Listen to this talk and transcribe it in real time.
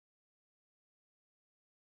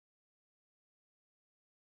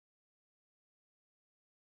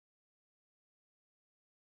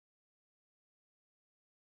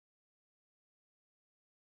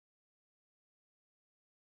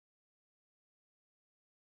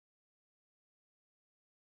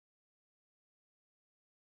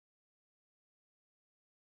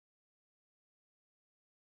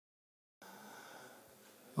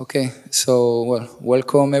Okay, so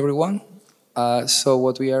welcome everyone. So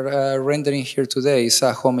what we are rendering here today is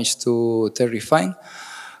a homage to Terry Fine.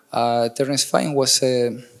 Terrence Fine was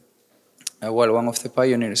one of the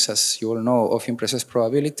pioneers, as you all know, of imprecise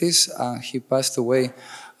probabilities, and he passed away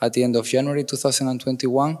at the end of January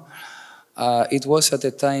 2021. It was at the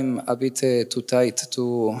time a bit too tight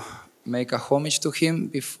to make a homage to him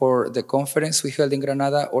before the conference we held in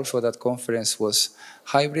Granada. Also, that conference was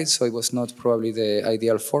hybrid, so it was not probably the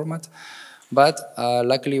ideal format. But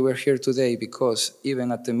luckily we're here today because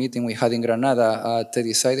even at the meeting we had in Granada,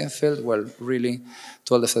 Teddy Seidenfeld, really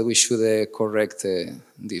told us that we should correct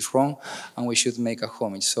this wrong and we should make a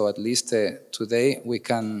homage. So at least today we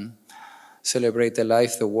can celebrate the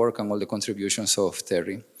life, the work, and all the contributions of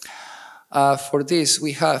Terry. For this,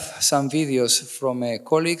 we have some videos from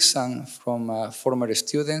colleagues and from former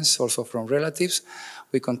students, also from relatives.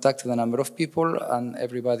 We contacted a number of people and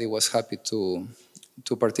everybody was happy to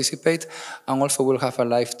participate. And also we'll have a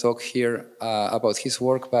live talk here about his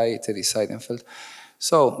work by Teddy Seidenfeld.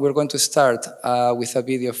 So we're going to start with a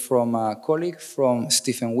video from a colleague, from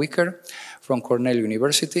Stephen Wicker, from Cornell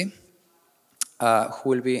University, who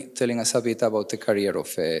will be telling us a bit about the career of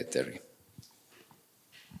Terry.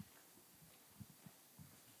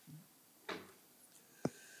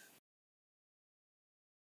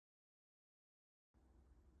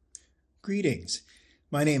 Greetings.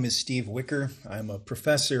 My name is Steve Wicker. I'm a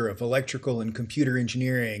professor of electrical and computer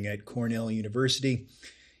engineering at Cornell University.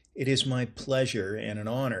 It is my pleasure and an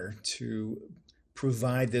honor to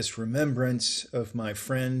provide this remembrance of my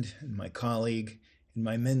friend and my colleague and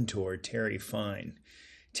my mentor, Terry Fine.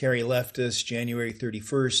 Terry left us January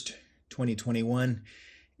 31st, 2021,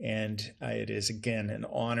 and it is again an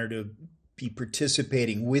honor to be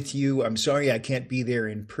participating with you. I'm sorry I can't be there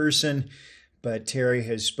in person, but Terry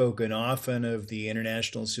has spoken often of the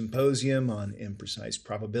International Symposium on Imprecise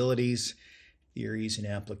Probabilities, Theories, and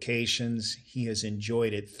Applications. He has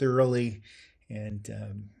enjoyed it thoroughly,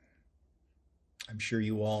 and I'm sure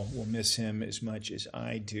you all will miss him as much as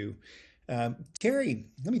I do. Terry,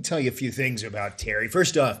 let me tell you a few things about Terry.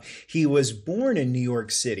 First off, he was born in New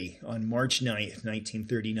York City on March 9th,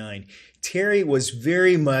 1939. Terry was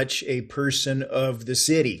very much a person of the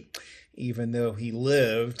city, even though he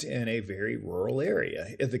lived in a very rural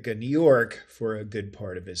area, Ithaca, New York, for a good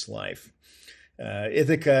part of his life.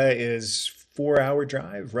 Ithaca is a 4-hour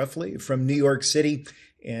drive, roughly, from New York City,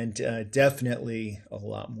 and definitely a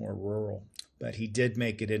lot more rural. But he did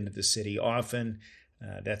make it into the city often.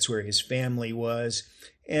 That's where his family was,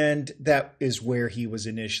 and that is where he was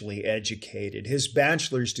initially educated. His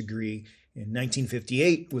bachelor's degree in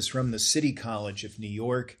 1958 was from the City College of New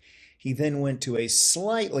York. He then went to a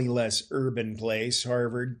slightly less urban place,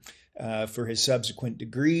 Harvard, for his subsequent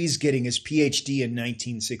degrees, getting his PhD in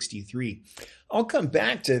 1963. I'll come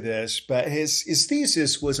back to this, but his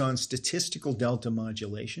thesis was on statistical delta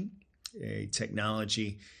modulation, a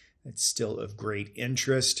technology that's still of great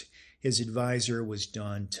interest. His advisor was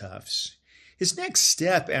Don Tufts. His next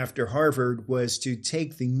step after Harvard was to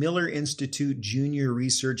take the Miller Institute Junior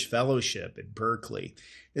Research Fellowship at Berkeley.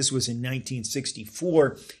 This was in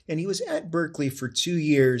 1964, and he was at Berkeley for 2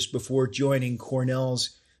 years before joining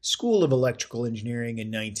Cornell's School of Electrical Engineering in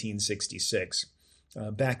 1966.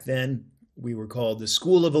 Back then, we were called the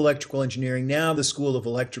School of Electrical Engineering, now the School of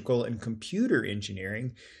Electrical and Computer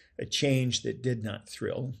Engineering, a change that did not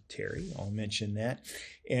thrill Terry. I'll mention that.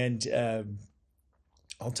 And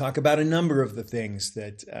I'll talk about a number of the things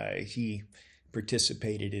that he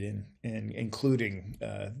participated in, and including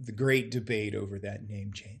the great debate over that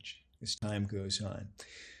name change as time goes on.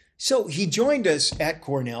 So he joined us at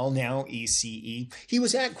Cornell, now ECE. He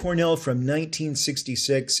was at Cornell from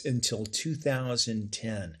 1966 until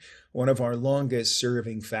 2010, one of our longest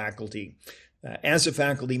serving faculty. As a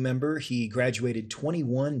faculty member, he graduated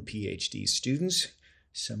 21 PhD students,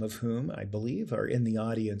 some of whom I believe are in the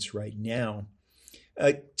audience right now.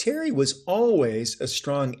 Terry was always a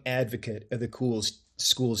strong advocate of the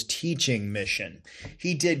school's teaching mission.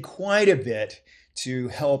 He did quite a bit to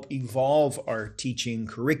help evolve our teaching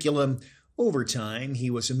curriculum. Over time, he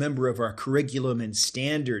was a member of our Curriculum and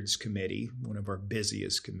Standards Committee, one of our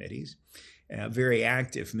busiest committees, a very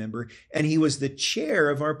active member, and he was the chair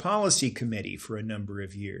of our Policy Committee for a number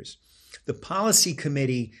of years. The Policy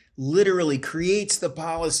Committee literally creates the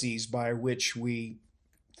policies by which we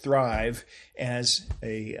thrive as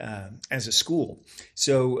a school.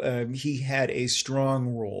 So he had a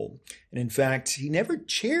strong role. And in fact, he never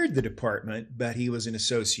chaired the department, but he was an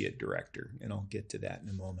associate director, and I'll get to that in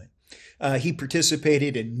a moment. He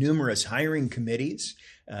participated in numerous hiring committees,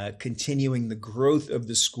 continuing the growth of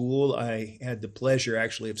the school. I had the pleasure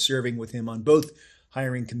actually of serving with him on both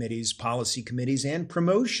hiring committees, policy committees, and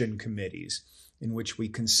promotion committees, in which we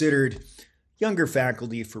considered younger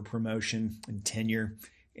faculty for promotion and tenure.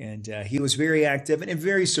 And he was very active and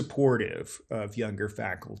very supportive of younger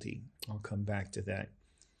faculty. I'll come back to that.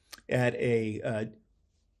 At a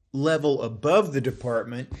level above the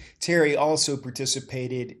department, Terry also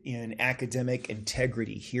participated in academic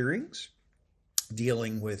integrity hearings,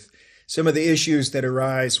 dealing with some of the issues that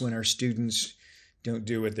arise when our students don't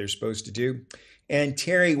do what they're supposed to do. And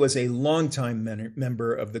Terry was a longtime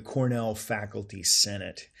member of the Cornell Faculty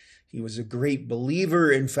Senate. He was a great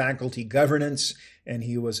believer in faculty governance, and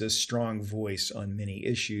he was a strong voice on many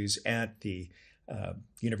issues at the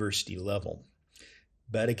university level.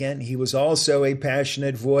 But again, he was also a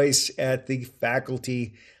passionate voice at the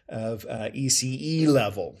faculty of ECE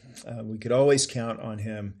level. We could always count on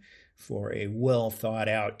him for a well thought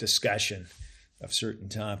out discussion of certain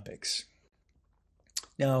topics.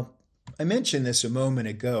 Now, I mentioned this a moment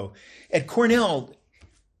ago. At Cornell,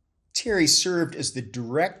 Terry served as the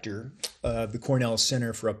director of the Cornell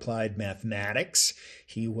Center for Applied Mathematics.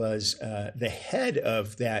 He was the head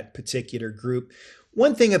of that particular group.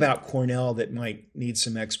 One thing about Cornell that might need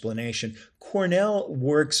some explanation, Cornell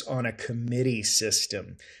works on a committee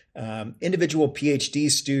system. Individual PhD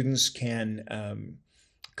students can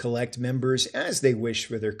collect members as they wish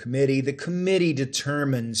for their committee. The committee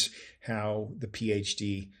determines how the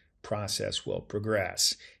PhD process will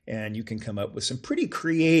progress. And you can come up with some pretty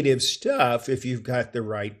creative stuff if you've got the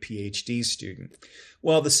right PhD student.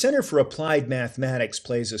 Well, the Center for Applied Mathematics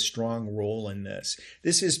plays a strong role in this.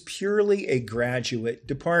 This is purely a graduate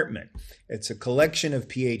department. It's a collection of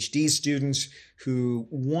PhD students who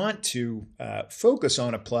want to focus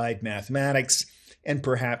on applied mathematics and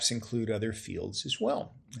perhaps include other fields as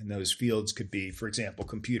well. And those fields could be, for example,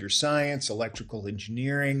 computer science, electrical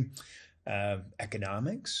engineering,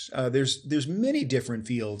 economics. There's many different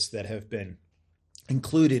fields that have been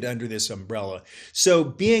included under this umbrella. So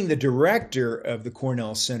being the director of the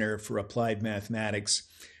Cornell Center for Applied Mathematics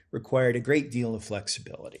required a great deal of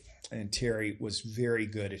flexibility. And Terry was very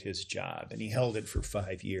good at his job, and he held it for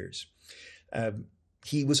 5 years.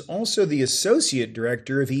 He was also the associate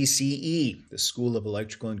director of ECE, the School of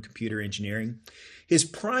Electrical and Computer Engineering. His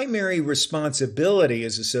primary responsibility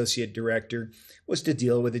as associate director was to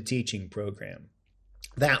deal with the teaching program.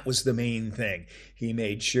 That was the main thing. He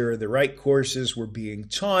made sure the right courses were being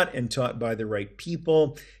taught and taught by the right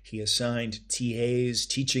people. He assigned TAs,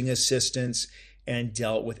 teaching assistants, and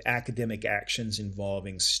dealt with academic actions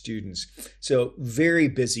involving students. So very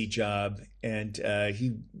busy job, and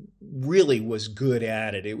he really was good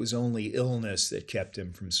at it. It was only illness that kept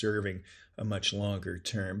him from serving a much longer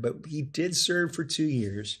term. But he did serve for 2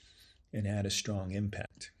 years and had a strong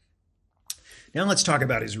impact. Now let's talk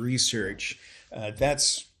about his research.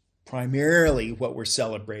 That's primarily what we're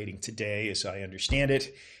celebrating today, as I understand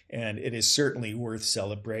it, and it is certainly worth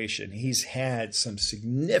celebration. He's had some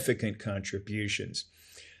significant contributions.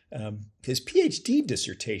 His PhD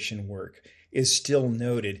dissertation work is still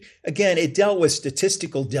noted. Again, it dealt with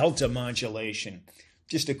statistical delta modulation.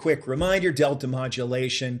 Just a quick reminder, delta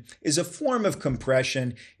modulation is a form of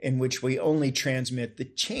compression in which we only transmit the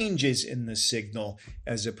changes in the signal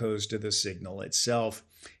as opposed to the signal itself.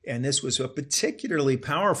 And this was a particularly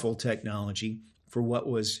powerful technology for what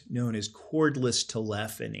was known as cordless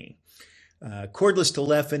telephony. Cordless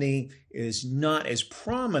telephony is not as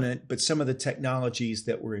prominent, but some of the technologies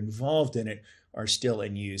that were involved in it are still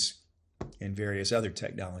in use in various other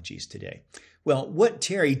technologies today. Well, what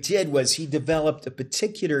Terry did was he developed a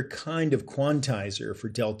particular kind of quantizer for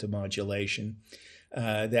delta modulation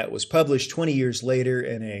that was published 20 years later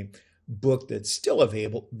in a book that's still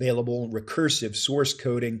available, Recursive Source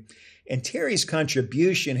Coding. And Terry's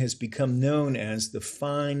contribution has become known as the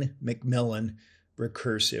Fine-McMillan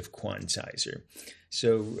recursive quantizer.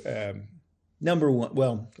 So number one,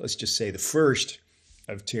 well, let's just say the first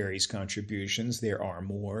of Terry's contributions. There are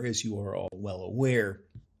more, as you are all well aware.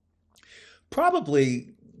 Probably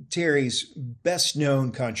Terry's best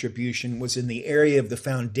known contribution was in the area of the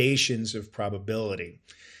foundations of probability.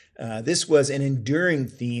 This was an enduring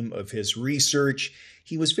theme of his research.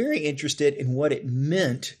 He was very interested in what it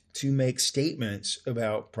meant to make statements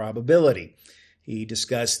about probability. He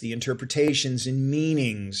discussed the interpretations and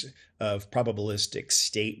meanings of probabilistic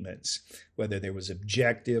statements, whether there was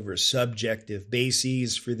objective or subjective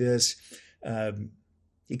bases for this.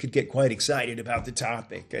 He could get quite excited about the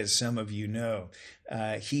topic, as some of you know.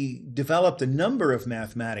 He developed a number of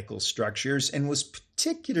mathematical structures and was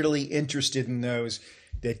particularly interested in those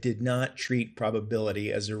that did not treat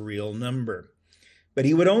probability as a real number. But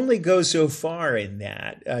he would only go so far in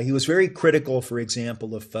that. He was very critical, for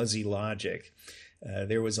example, of fuzzy logic.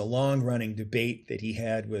 There was a long-running debate that he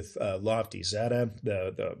had with Lofty Zeta,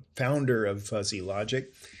 the founder of fuzzy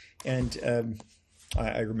logic, and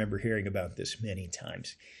I remember hearing about this many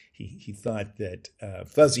times. He thought that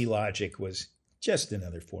fuzzy logic was just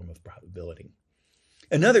another form of probability.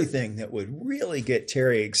 Another thing that would really get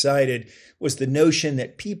Terry excited was the notion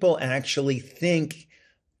that people actually think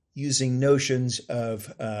using notions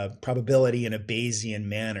of probability in a Bayesian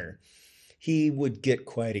manner. He would get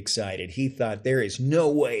quite excited. He thought there is no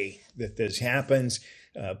way that this happens.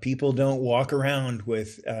 People don't walk around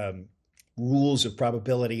with rules of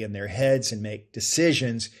probability in their heads and make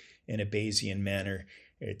decisions in a Bayesian manner.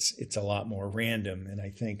 It's a lot more random, and I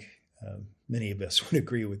think many of us would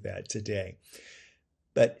agree with that today.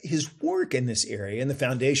 But his work in this area, in the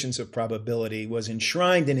foundations of probability, was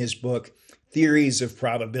enshrined in his book, Theories of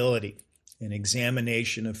Probability, an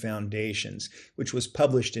examination of foundations, which was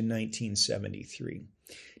published in 1973.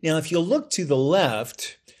 Now, if you'll look to the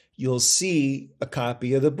left, you'll see a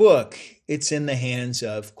copy of the book. It's in the hands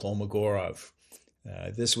of Kolmogorov.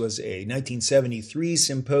 This was a 1973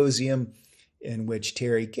 symposium in which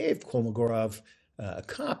Terry gave Kolmogorov a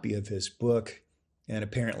copy of his book, and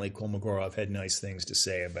apparently Kolmogorov had nice things to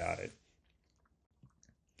say about it.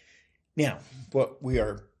 Now, what we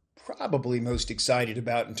are probably most excited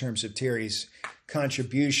about in terms of Terry's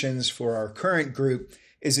contributions for our current group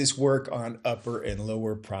is his work on upper and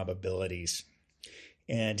lower probabilities.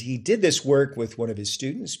 And he did this work with one of his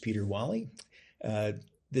students, Peter Wally.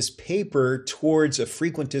 This paper, Towards a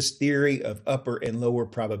Frequentist Theory of Upper and Lower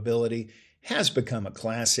Probability, has become a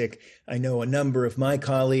classic. I know a number of my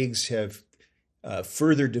colleagues have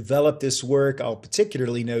further developed this work. I'll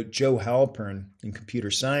particularly note Joe Halpern in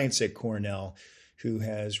computer science at Cornell, who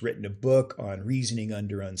has written a book on reasoning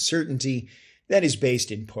under uncertainty that is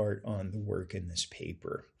based in part on the work in this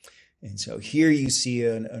paper. And so here you see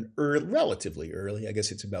an relatively early, I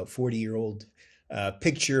guess it's about 40-year-old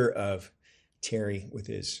picture of Terry with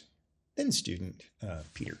his then student,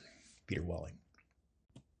 Peter Walling.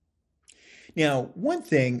 Now, one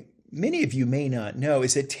thing many of you may not know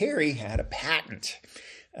is that Terry had a patent.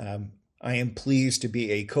 I am pleased to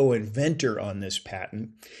be a co-inventor on this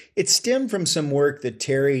patent. It stemmed from some work that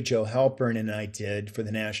Terry, Joe Halpern, and I did for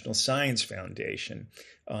the National Science Foundation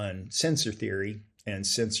on sensor theory and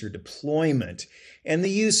sensor deployment, and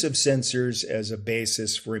the use of sensors as a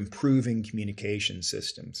basis for improving communication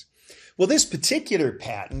systems. Well, this particular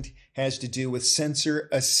patent has to do with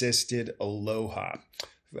sensor-assisted Aloha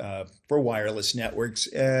for wireless networks,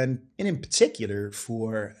 and in particular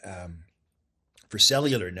for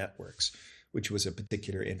cellular networks, which was a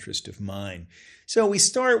particular interest of mine. So we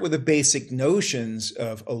start with the basic notions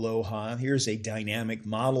of Aloha. Here's a dynamic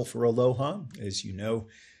model for Aloha. As you know,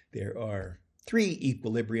 there are 3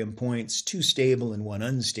 equilibrium points, 2 stable and 1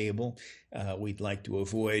 unstable. We'd like to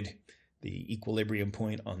avoid the equilibrium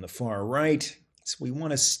point on the far right. So we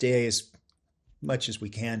want to stay as much as we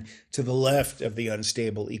can to the left of the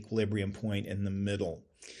unstable equilibrium point in the middle.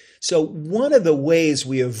 So one of the ways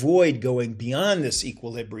we avoid going beyond this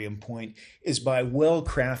equilibrium point is by well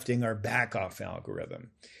crafting our backoff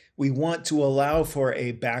algorithm. We want to allow for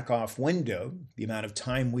a backoff window, the amount of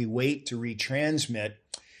time we wait to retransmit.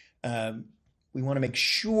 We want to make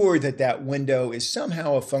sure that that window is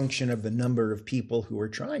somehow a function of the number of people who are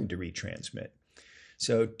trying to retransmit.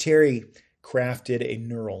 So Terry crafted a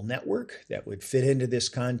neural network that would fit into this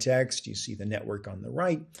context. You see the network on the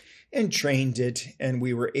right, and trained it, and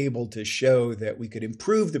we were able to show that we could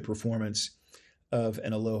improve the performance of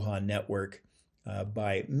an Aloha network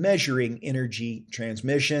by measuring energy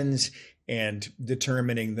transmissions and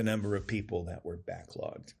determining the number of people that were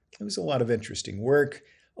backlogged. It was a lot of interesting work,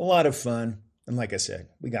 a lot of fun, and like I said,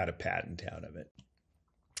 we got a patent out of it.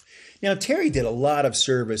 Now, Terry did a lot of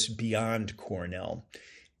service beyond Cornell.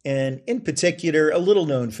 And in particular, a little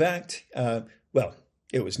known fact,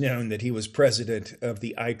 it was known that he was president of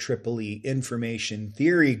the IEEE Information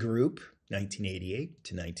Theory Group, 1988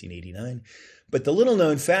 to 1989. But the little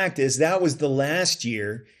known fact is that was the last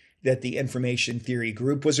year that the Information Theory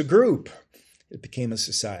Group was a group. It became a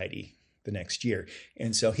society the next year.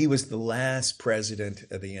 And so he was the last president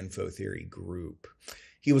of the Info Theory Group.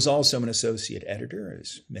 He was also an associate editor,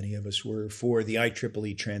 as many of us were, for the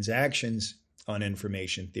IEEE Transactions on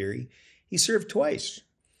Information Theory. He served twice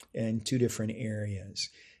in 2 different areas.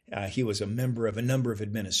 He was a member of a number of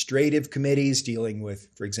administrative committees dealing with,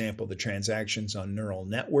 for example, the transactions on neural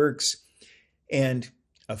networks, and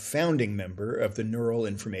a founding member of the Neural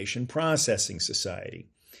Information Processing Society.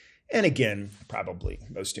 And again, probably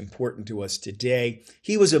most important to us today,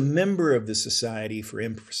 he was a member of the Society for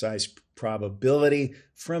Imprecise Probability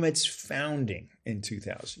from its founding in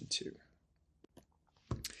 2002.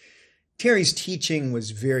 Terry's teaching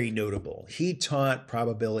was very notable. He taught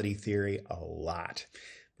probability theory a lot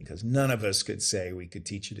because none of us could say we could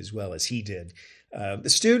teach it as well as he did.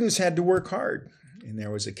 The students had to work hard, and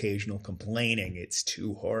there was occasional complaining, it's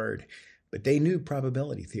too hard. But they knew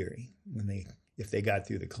probability theory if they got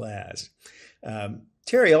through the class.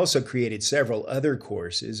 Terry also created several other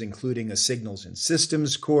courses, including a signals and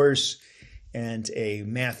systems course and a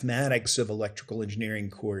mathematics of electrical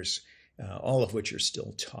engineering course, all of which are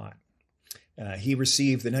still taught. He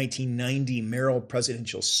received the 1990 Merrill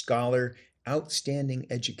Presidential Scholar Outstanding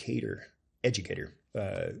Educator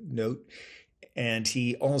note, and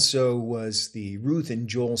he also was the Ruth and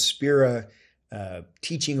Joel Spira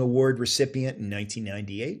Teaching Award recipient in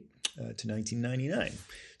 1998 to 1999.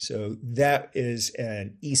 So that is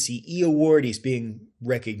an ECE award. He's being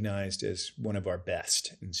recognized as one of our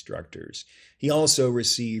best instructors. He also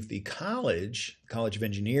received the College of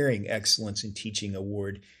Engineering Excellence in Teaching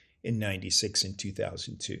Award in 96 and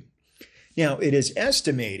 2002. Now, it is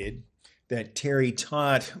estimated that Terry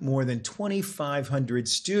taught more than 2,500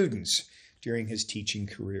 students during his teaching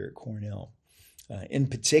career at Cornell. In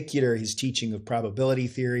particular, his teaching of probability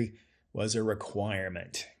theory was a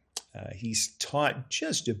requirement. He's taught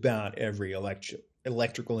just about every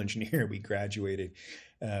electrical engineer we graduated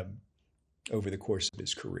over the course of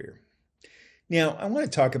his career. Now, I want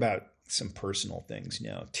to talk about some personal things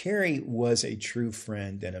now. Terry was a true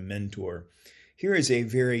friend and a mentor. Here is a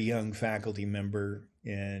very young faculty member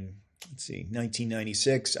in,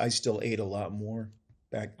 1996. I ate a lot more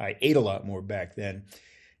back then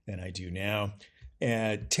than I do now.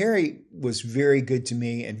 Terry was very good to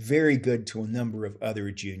me and very good to a number of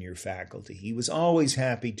other junior faculty. He was always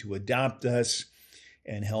happy to adopt us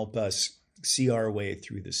and help us see our way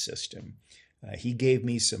through the system. He gave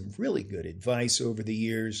me some really good advice over the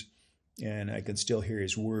years, and I can still hear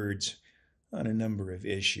his words on a number of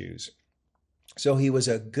issues. So he was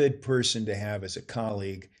a good person to have as a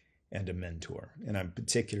colleague and a mentor, and I'm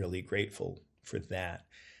particularly grateful for that.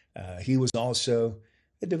 He was also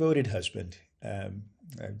a devoted husband. I'm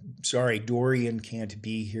sorry Dorian can't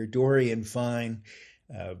be here. Dorian Fine,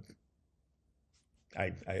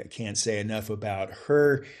 I can't say enough about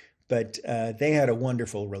her, but they had a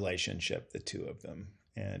wonderful relationship, the two of them,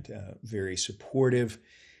 and very supportive.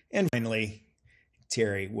 And finally,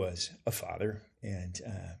 Terry was a father, and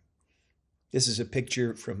this is a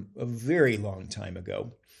picture from a very long time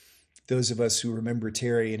ago. Those of us who remember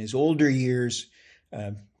Terry in his older years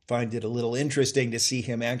find it a little interesting to see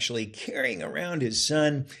him actually carrying around his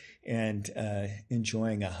son and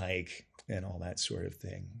enjoying a hike and all that sort of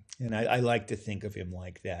thing. And I like to think of him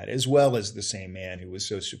like that, as well as the same man who was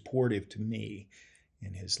so supportive to me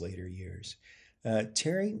in his later years.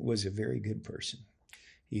 Terry was a very good person.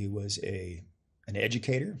 He was an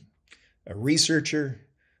educator, a researcher,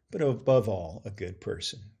 but above all, a good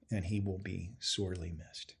person, and he will be sorely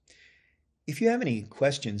missed. If you have any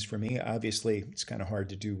questions for me, obviously it's kind of hard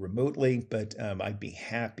to do remotely, but I'd be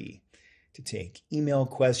happy to take email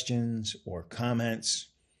questions or comments,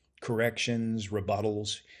 corrections,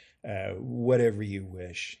 rebuttals, whatever you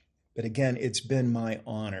wish. But again, it's been my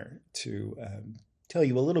honor to tell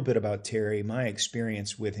you a little bit about Terry, my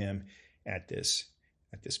experience with him at this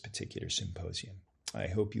particular symposium. I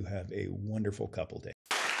hope you have a wonderful couple days.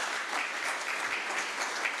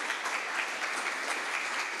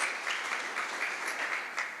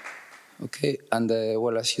 Okay, and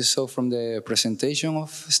well, as you saw from the presentation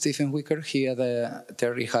of Stephen Wicker,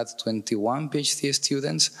 Terry had 21 PhD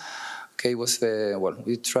students. Okay,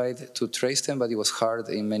 we tried to trace them, but it was hard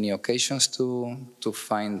in many occasions to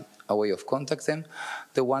find a way of contact them.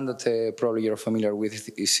 The one that probably you're familiar with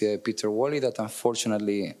is Peter Wally, that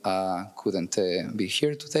unfortunately couldn't be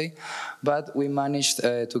here today. But we managed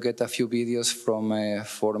to get a few videos from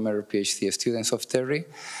former PhD students of Terry,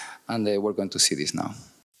 and we're going to see this now.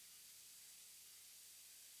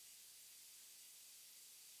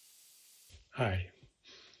 Hi,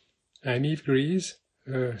 I'm Yves Gries,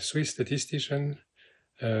 a Swiss statistician,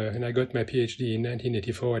 and I got my PhD in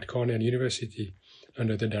 1984 at Cornell University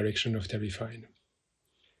under the direction of Terry Fine.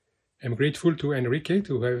 I'm grateful to Enrique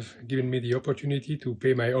to have given me the opportunity to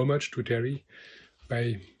pay my homage to Terry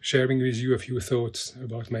by sharing with you a few thoughts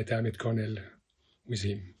about my time at Cornell with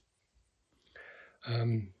him.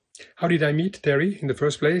 How did I meet Terry in the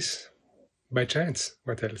first place? By chance,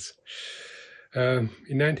 what else? In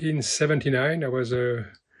 1979, I was a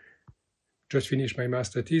just finished my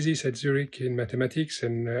master thesis at Zurich in mathematics,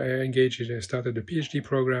 and I engaged and started a PhD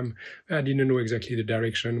program. I didn't know exactly the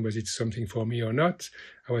direction, was it something for me or not.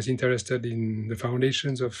 I was interested in the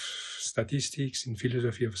foundations of statistics, in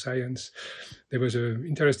philosophy of science. There was an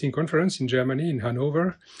interesting conference in Germany, in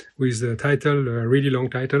Hanover, with the title, a really long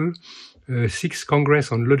title, Sixth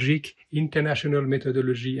Congress on Logic, International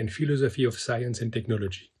Methodology and Philosophy of Science and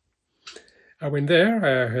Technology. I went there,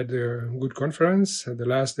 I had a good conference. The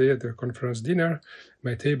last day at the conference dinner,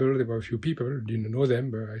 my table, there were a few people, didn't know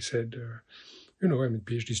them, but I said, I'm a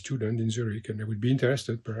PhD student in Zurich, and I would be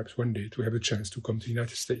interested perhaps one day to have a chance to come to the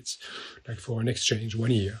United States, like for an exchange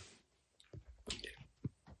 1 year.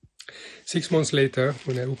 6 months later,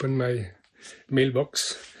 when I opened my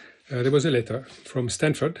mailbox, there was a letter from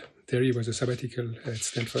Stanford. Terry was a sabbatical at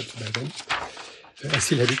Stanford by then. I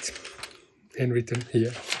still have it, handwritten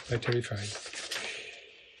here by Terry Fine.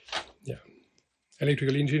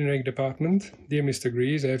 Electrical Engineering Department. Dear Mr.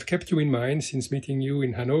 Grease, I have kept you in mind since meeting you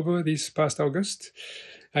in Hanover this past August.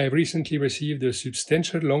 I have recently received a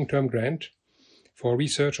substantial long-term grant for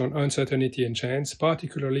research on uncertainty and chance,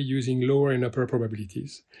 particularly using lower and upper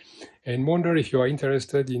probabilities, and wonder if you are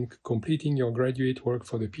interested in completing your graduate work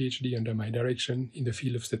for the PhD under my direction in the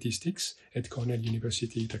field of statistics at Cornell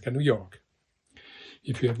University, Ithaca, New York.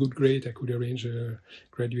 If you have good grade, I could arrange a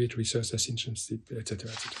graduate research assistantship,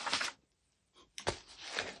 etc., etc.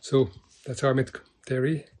 So that's how I met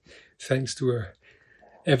Terry. Thanks to an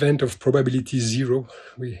event of probability 0,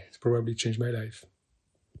 it probably changed my life.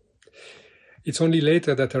 It's only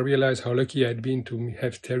later that I realized how lucky I'd been to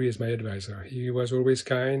have Terry as my advisor. He was always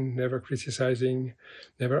kind, never criticizing,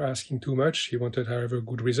 never asking too much. He wanted, however, a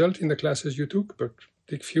good result in the classes you took, but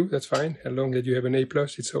take few, that's fine. As long as you have an A+,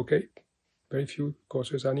 it's okay. Very few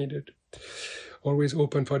courses are needed. Always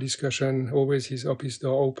open for discussion, always his office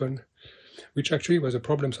door open, which actually was a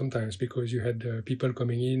problem sometimes because you had people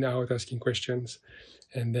coming in, out, asking questions.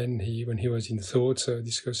 And then when he was in thoughts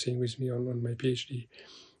discussing with me on my PhD,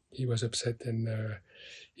 he was upset, and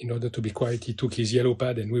in order to be quiet, he took his yellow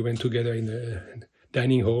pad and we went together in the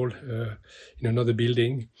dining hall in another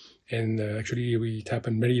building. And actually, it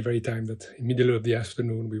happened very, very time that in the middle of the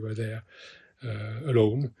afternoon, we were there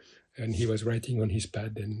alone. And he was writing on his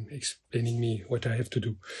pad and explaining me what I have to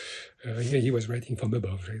do. He was writing from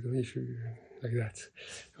above, like that.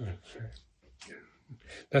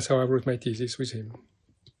 That's how I wrote my thesis with him.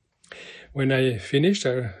 When I finished,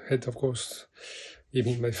 I had, of course,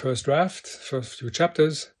 given him my first draft, first few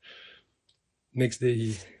chapters. Next day,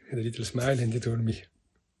 he had a little smile and he told me,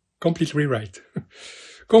 completely right.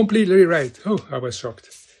 Completely right. Oh, I was shocked.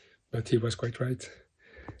 But he was quite right.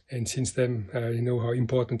 And since then, I know how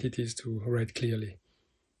important it is to write clearly.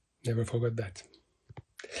 Never forgot that.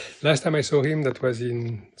 Last time I saw him, that was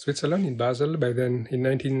in Switzerland, in Basel, by then in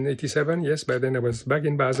 1987. Yes, by then I was back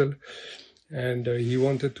in Basel. And he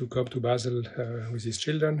wanted to come to Basel with his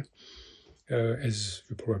children. As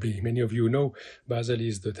probably many of you know, Basel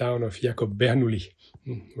is the town of Jacob Bernoulli,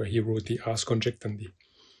 where he wrote the Ars Conjectandi.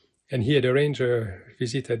 And he had arranged a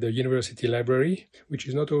visit at the university library, which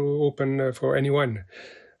is not open for anyone,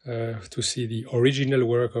 to see the original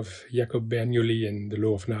work of Jacob Bernoulli and the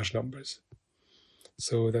law of large numbers.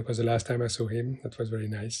 So that was the last time I saw him. That was very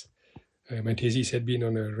nice. My thesis had been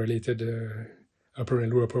on a related upper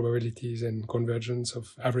and lower probabilities and convergence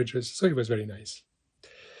of averages, so it was very nice.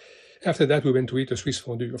 After that, we went to eat a Swiss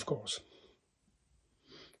fondue, of course.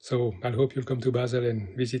 So I hope you'll come to Basel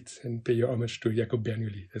and visit and pay your homage to Jacob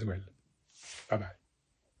Bernoulli as well. Bye-bye.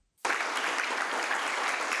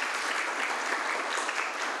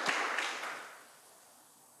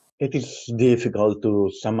 It is difficult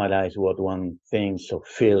to summarize what one thinks or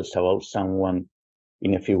feels about someone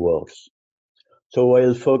in a few words. So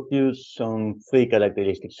I'll focus on 3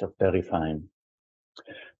 characteristics of Terry Fine.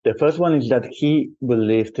 The first one is that he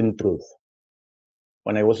believed in truth.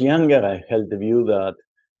 When I was younger, I held the view that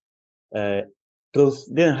truth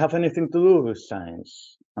didn't have anything to do with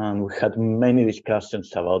science, and we had many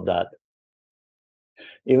discussions about that.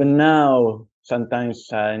 Even now, sometimes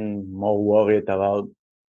I'm more worried about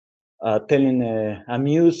telling an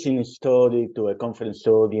amusing story to a conference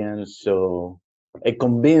audience or a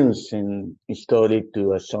convincing story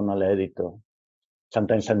to a journal editor.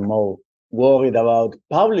 Sometimes I'm more worried about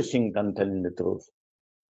publishing than telling the truth.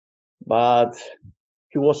 But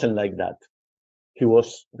he wasn't like that. He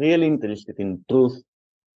was really interested in truth,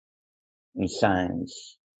 in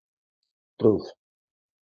science, truth.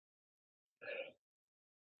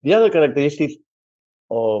 The other characteristic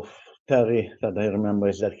of Terry that I remember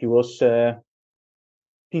is that he was a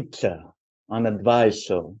teacher, an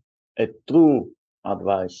advisor, a true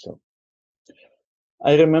advisor.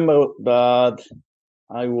 I remember that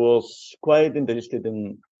I was quite interested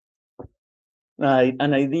in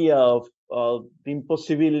an idea of the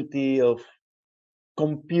impossibility of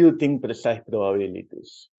computing precise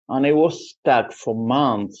probabilities. And I was stuck for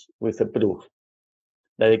months with a proof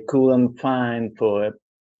that I couldn't find for a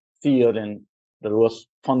theorem that was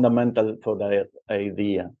fundamental for that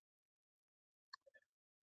idea.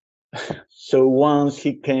 So once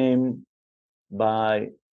he came by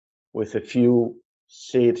with a few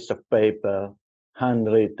sheets of paper,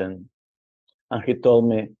 handwritten, and he told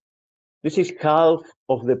me, "This is half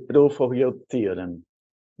of the proof of your theorem.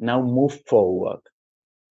 Now move forward."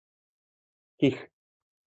 He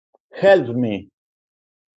helped me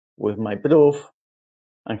with my proof,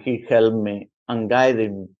 and he helped me and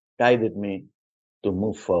guided me to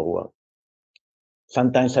move forward.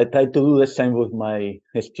 Sometimes I try to do the same with my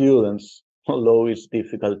students, although it's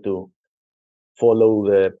difficult to follow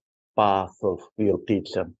the path of your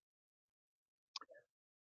teacher.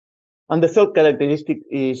 And the third characteristic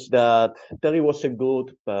is that Terry was a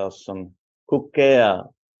good person who cared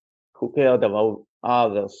about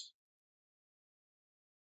others.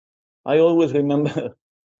 I always remember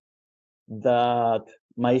that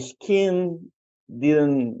my skin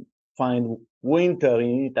didn't find winter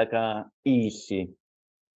in Ithaca easy.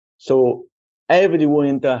 So every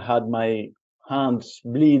winter had my hands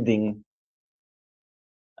bleeding,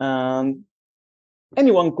 and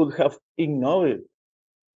anyone could have ignored it,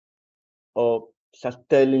 or just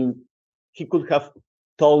he could have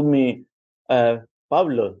told me,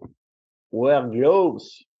 Pablo, wear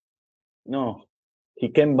gloves. No, he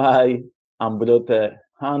came by and brought a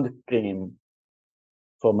hand cream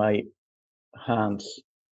for my hands.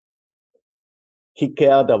 He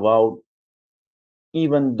cared about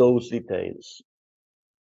even those details.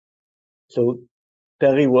 So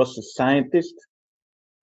Terry was a scientist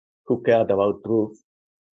who cared about truth,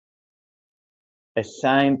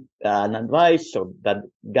 an advisor that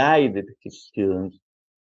guided his students,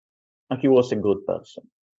 and he was a good person.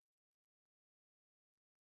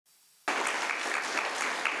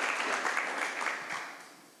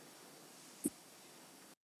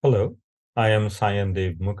 Hello, I am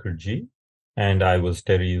Sayandev Mukherjee, and I was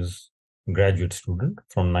Terry's graduate student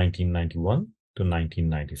from 1991 to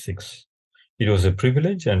 1996. It was a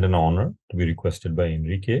privilege and an honor to be requested by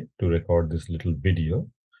Enrique to record this little video,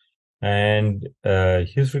 and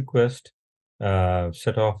his request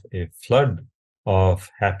set off a flood of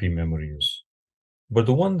happy memories. But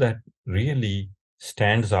the one that really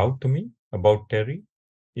stands out to me about Terry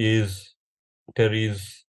is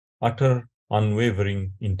Terry's utter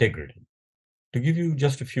unwavering integrity. To give you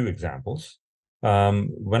just a few examples,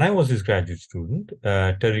 when I was his graduate student,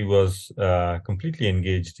 Terry was completely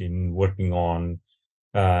engaged in working on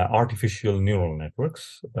artificial neural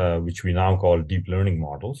networks, which we now call deep learning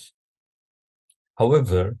models.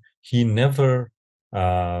 However, he never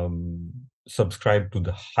subscribed to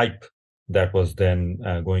the hype that was then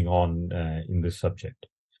going on in this subject.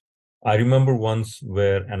 I remember once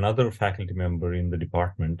where another faculty member in the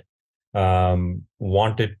department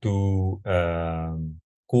wanted to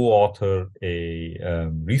co-author a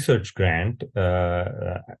research grant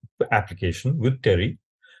application with Terry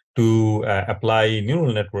to apply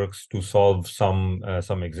neural networks to solve some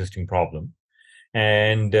existing problem.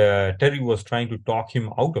 And Terry was trying to talk him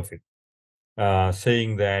out of it,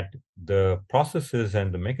 saying that the processes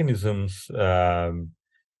and the mechanisms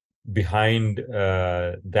behind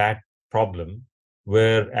that problem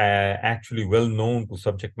were actually well known to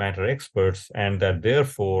subject matter experts, and that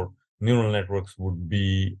therefore neural networks would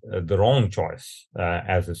be the wrong choice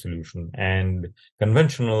as a solution, and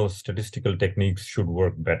conventional statistical techniques should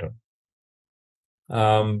work better.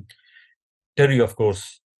 Terry, of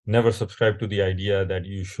course, never subscribed to the idea that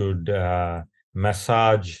you should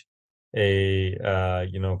massage a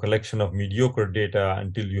collection of mediocre data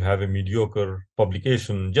until you have a mediocre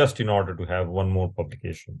publication just in order to have one more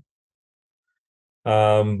publication.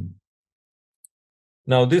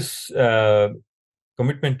 Now, this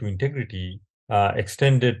commitment to integrity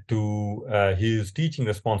extended to his teaching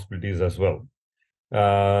responsibilities as well.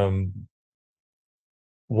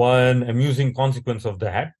 One amusing consequence of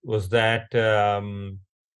that was that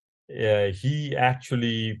he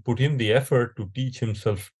actually put in the effort to teach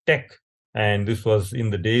himself tech, and this was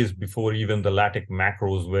in the days before even the LaTeX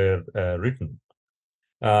macros were written.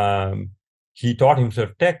 He taught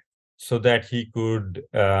himself tech so that he could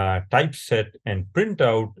typeset and print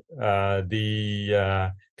out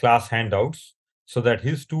the class handouts so that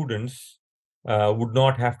his students would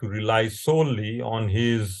not have to rely solely on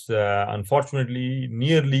his, unfortunately,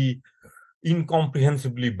 nearly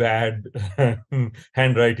incomprehensibly bad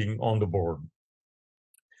handwriting on the board.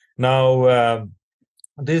 Now,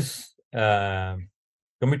 this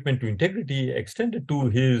commitment to integrity extended to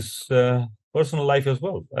his personal life as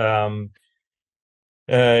well.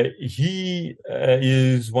 He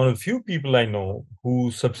is one of the few people I know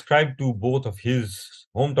who subscribe to both of his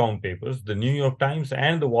hometown papers, the New York Times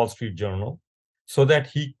and the Wall Street Journal, so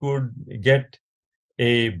that he could get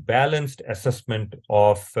a balanced assessment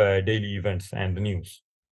of daily events and the news.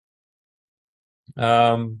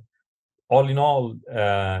 All in all,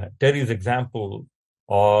 Terry's example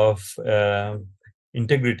of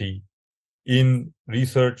integrity in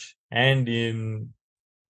research and in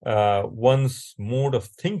one's mode of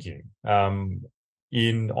thinking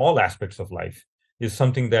in all aspects of life is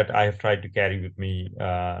something that I have tried to carry with me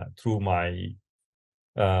through my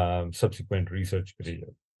subsequent research career.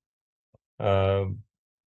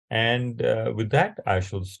 With that, I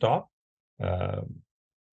shall stop.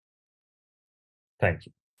 Thank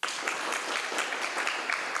you.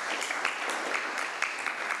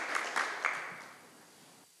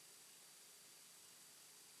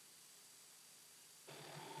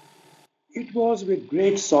 It was with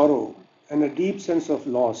great sorrow and a deep sense of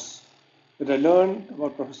loss that I learned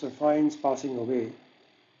about Professor Fine's passing away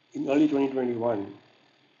in early 2021.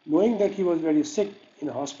 Knowing that he was very sick in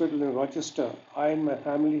a hospital in Rochester, I and my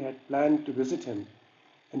family had planned to visit him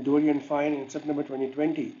and Dorian Fine in September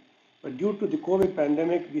 2020, but due to the COVID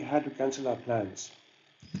pandemic, we had to cancel our plans.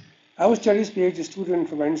 I was Terry's PhD student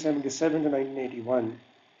from 1977 to 1981.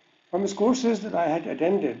 From his courses that I had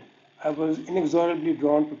attended, I was inexorably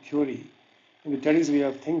drawn to theory and to Terry's way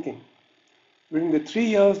of thinking. During the 3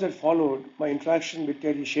 years that followed, my interaction with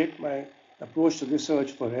Terry shaped my approach to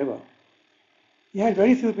research forever. He had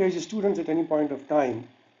very few PhD students at any point of time,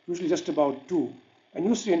 usually just about 2, and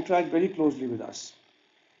used to interact very closely with us.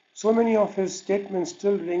 So many of his statements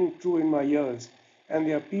still ring true in my ears, and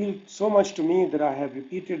they appealed so much to me that I have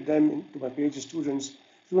repeated them to my PhD students,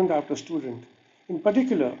 student after student. In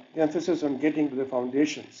particular, the emphasis on getting to the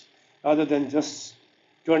foundations, rather than just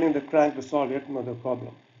turning the crank to solve yet another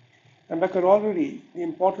problem. And by corollary, the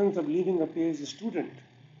importance of leaving a PhD student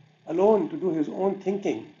alone to do his own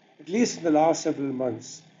thinking, at least in the last several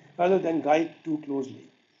months, rather than guide too closely.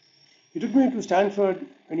 He took me to Stanford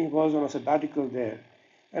when he was on a sabbatical there,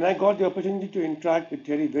 and I got the opportunity to interact with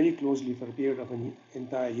Terry very closely for a period of an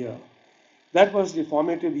entire year. That was the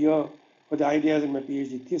formative year for the ideas in my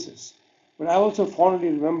PhD thesis. But I also fondly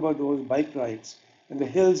remember those bike rides in the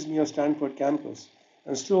hills near Stanford campus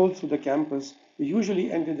and strolls through the campus. We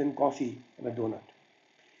usually ended in coffee and a donut.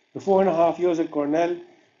 The 4.5 years at Cornell,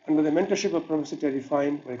 under the mentorship of Professor Terry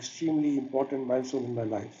Fine, were extremely important milestones in my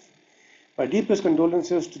life. My deepest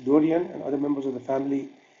condolences to Dorian and other members of the family.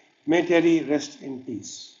 May Terry rest in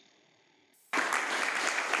peace.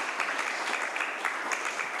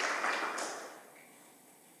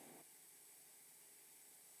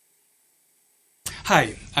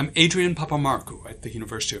 Hi, I'm Adrian Papamarkou at the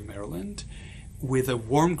University of Maryland, with a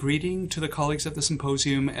warm greeting to the colleagues at the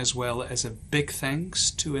symposium, as well as a big thanks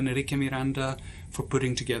to Enrique Miranda for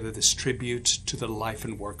putting together this tribute to the life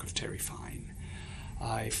and work of Terry Fine.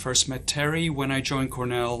 I first met Terry when I joined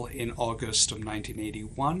Cornell in August of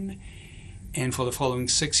 1981, and for the following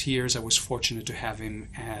 6 years I was fortunate to have him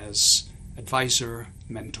as advisor,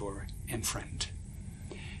 mentor, and friend.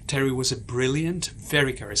 Terry was a brilliant,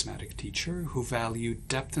 very charismatic teacher who valued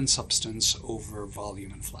depth and substance over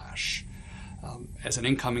volume and flash. As an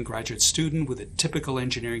incoming graduate student with a typical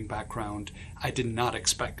engineering background, I did not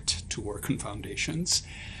expect to work on foundations.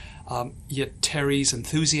 Yet Terry's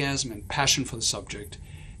enthusiasm and passion for the subject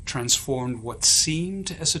transformed what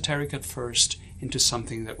seemed esoteric at first into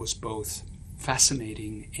something that was both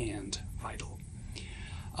fascinating and vital.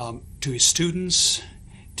 To his students,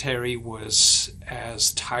 Terry was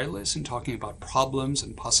as tireless in talking about problems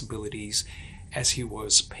and possibilities as he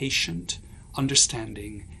was patient,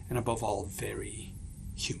 understanding, and above all, very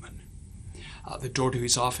human. The door to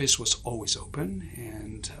his office was always open,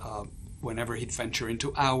 and whenever he'd venture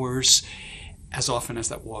into ours, as often as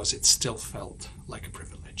that was, it still felt like a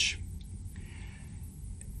privilege.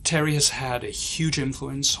 Terry has had a huge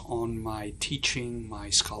influence on my teaching, my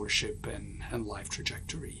scholarship, and life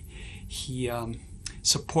trajectory. He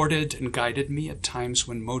supported and guided me at times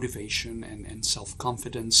when motivation and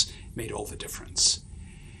self-confidence made all the difference.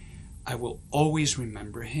 I will always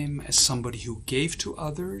remember him as somebody who gave to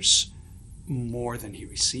others more than he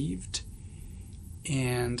received,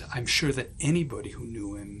 and I'm sure that anybody who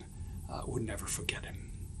knew him would never forget him.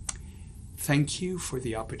 Thank you for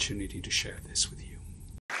the opportunity to share this with you.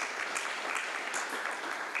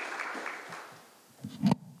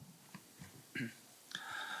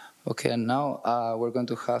 Okay, and now we're going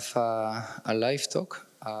to have a live talk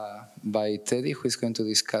by Teddy, who is going to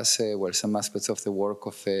discuss well, some aspects of the work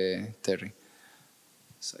of Terry.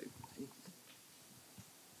 So,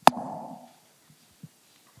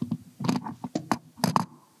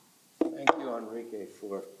 thank you, Enrique,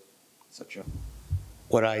 for such a...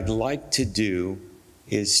 What I'd like to do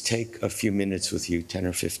is take a few minutes with you, 10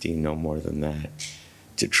 or 15, no more than that,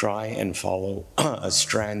 to try and follow a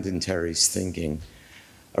strand in Terry's thinking.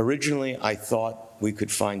 Originally, I thought we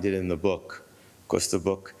could find it in the book, because the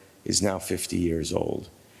book is now 50 years old.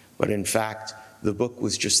 But in fact, the book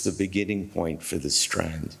was just the beginning point for this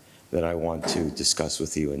strand that I want to discuss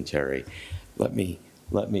with you and Terry. Let me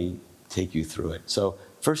take you through it. So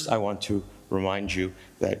first, I want to remind you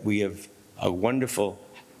that we have a wonderful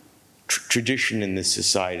tradition in this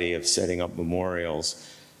society of setting up memorials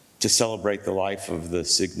to celebrate the life of the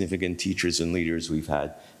significant teachers and leaders we've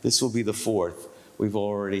had. This will be the fourth. We've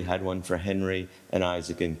already had one for Henry and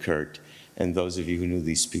Isaac and Kurt, and those of you who knew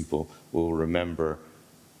these people will remember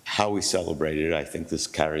how we celebrated it. I think this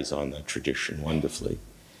carries on that tradition wonderfully.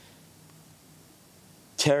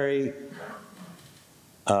 Terry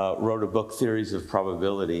wrote a book, Theories of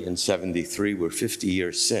Probability, in '73. We're 50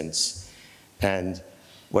 years since. And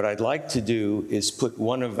what I'd like to do is put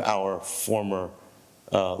one of our former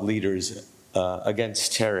leaders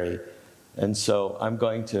against Terry. And so I'm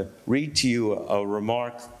going to read to you a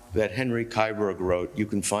remark that Henry Kaiberg wrote. You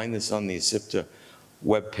can find this on the ISIPTA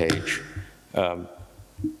webpage.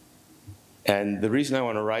 And the reason I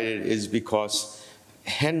want to write it is because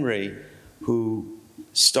Henry, who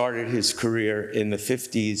started his career in the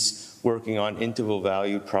 50s working on interval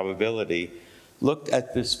valued probability, looked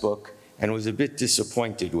at this book and was a bit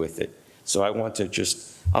disappointed with it. So I want to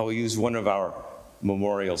I'll use one of our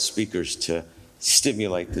memorial speakers to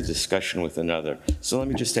stimulate the discussion with another. So let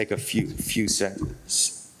me just take a few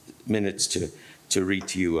minutes to read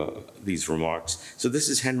to you these remarks. So this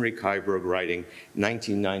is Henry Kaiberg writing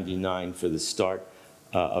 1999 for the start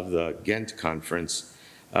of the Ghent conference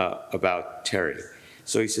about Terry.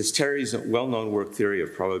 So he says, Terry's well-known work, Theory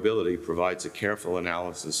of Probability, provides a careful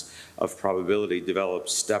analysis of probability developed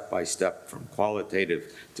step by step from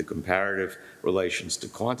qualitative to comparative relations to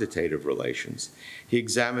quantitative relations. He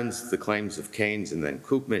examines the claims of Keynes and then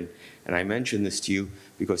Koopman, and I mention this to you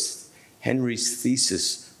because Henry's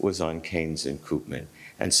thesis was on Keynes and Koopman.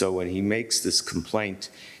 And so when he makes this complaint,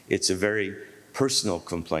 it's a very personal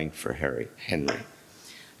complaint for Henry.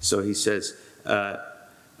 So he says,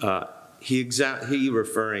 he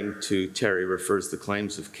referring to Terry refers the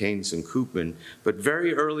claims of Keynes and Koopman, but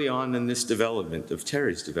very early on in this development of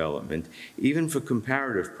Terry's development, even for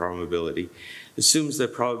comparative probability, assumes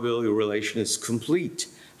that probability relation is complete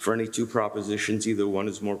for any two propositions. Either one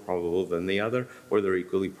is more probable than the other, or they're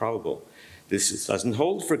equally probable. This doesn't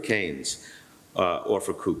hold for Keynes or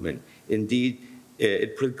for Koopman. Indeed,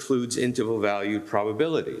 it precludes interval-valued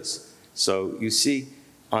probabilities. So you see,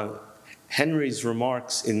 Henry's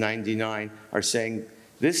remarks in '99 are saying,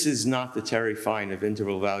 this is not the Terry Fine of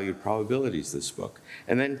interval-valued probabilities, this book.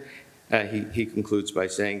 And then he concludes by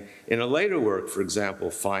saying, in a later work, for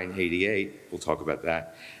example, Fine 88, we'll talk about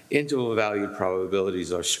that, interval-valued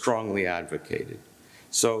probabilities are strongly advocated.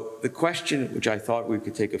 So the question, which I thought we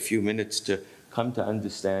could take a few minutes to come to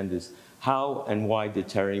understand, is how and why did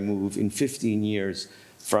Terry move in 15 years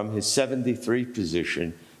from his '73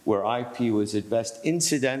 position, where IP was at best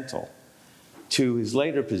incidental, to his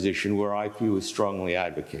later position where IP was strongly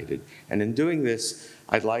advocated. And in doing this,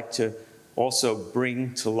 I'd like to also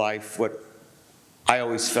bring to life what I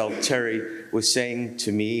always felt Terry was saying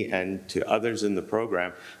to me and to others in the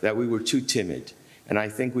program, that we were too timid. And I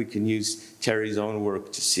think we can use Terry's own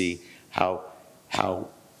work to see how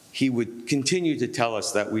he would continue to tell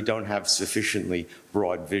us that we don't have sufficiently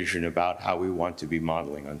broad vision about how we want to be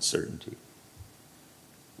modeling uncertainty.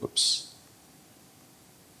 Whoops.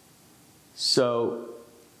 So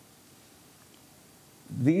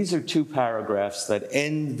these are two paragraphs that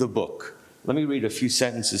end the book. Let me read a few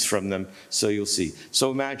sentences from them so you'll see. So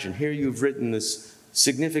imagine, here you've written this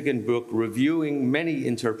significant book reviewing many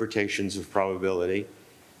interpretations of probability,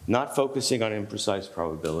 not focusing on imprecise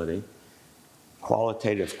probability,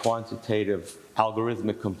 qualitative, quantitative,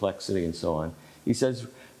 algorithmic complexity, and so on. He says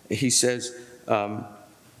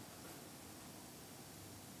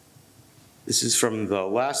This is from the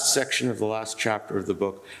last section of the last chapter of the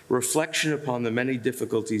book. Reflection upon the many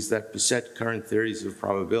difficulties that beset current theories of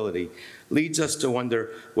probability leads us to wonder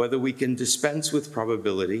whether we can dispense with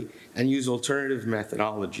probability and use alternative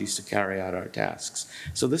methodologies to carry out our tasks.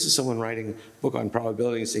 So this is someone writing a book on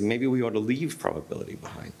probability and saying maybe we ought to leave probability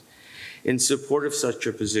behind. In support of such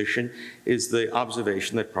a position is the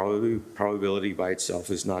observation that probability by itself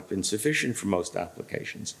has not been sufficient for most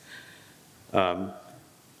applications.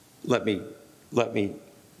 Let me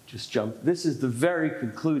just jump. This is the very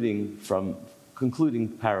concluding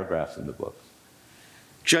paragraph in the book.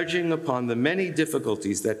 Judging upon the many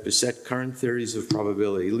difficulties that beset current theories of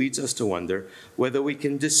probability leads us to wonder whether we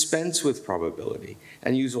can dispense with probability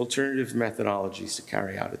and use alternative methodologies to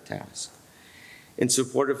carry out a task. In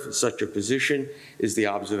support of such a position is the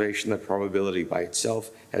observation that probability by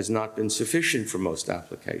itself has not been sufficient for most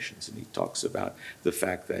applications. And he talks about the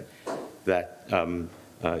fact that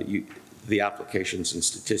the applications in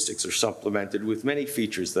statistics are supplemented with many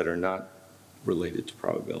features that are not related to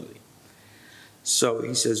probability. So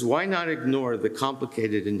he says, why not ignore the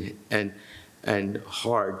complicated and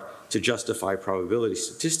hard to justify probability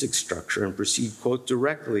statistics structure and proceed, quote,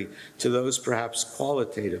 directly to those perhaps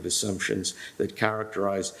qualitative assumptions that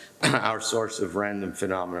characterize our source of random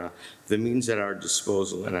phenomena, the means at our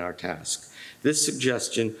disposal and our task. This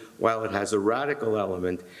suggestion, while it has a radical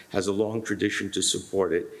element, has a long tradition to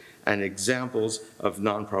support it, and examples of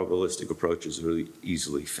non-probabilistic approaches are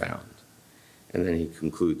easily found. And then he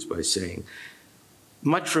concludes by saying,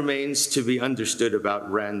 much remains to be understood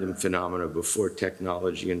about random phenomena before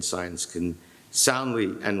technology and science can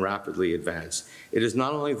soundly and rapidly advance. It is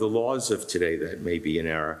not only the laws of today that may be in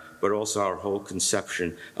error, but also our whole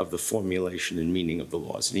conception of the formulation and meaning of the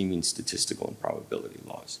laws. And he means statistical and probability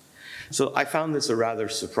laws. So I found this a rather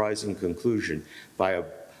surprising conclusion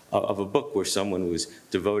of a book where someone was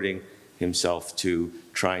devoting himself to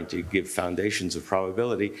trying to give foundations of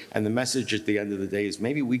probability. And the message at the end of the day is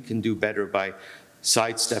maybe we can do better by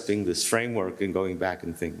sidestepping this framework and going back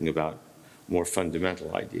and thinking about more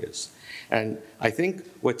fundamental ideas. And I think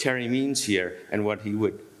what Terry means here, and what he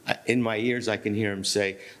would, in my ears I can hear him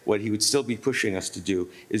say, what he would still be pushing us to do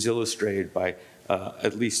is illustrated by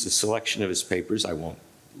at least a selection of his papers. I won't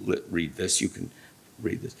read this, you can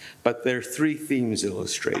read this. But there are three themes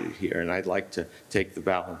illustrated here, and I'd like to take the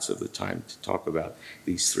balance of the time to talk about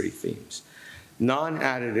these three themes.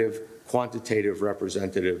 Non-additive quantitative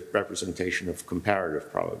representation of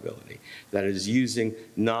comparative probability. That is, using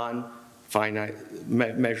non-finite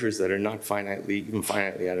measures that are not even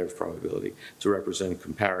finitely additive probability to represent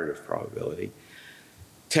comparative probability.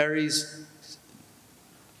 Terry's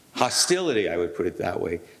hostility, I would put it that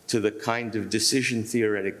way, to the kind of decision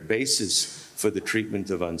theoretic basis for the treatment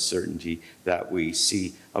of uncertainty that we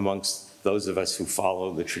see amongst those of us who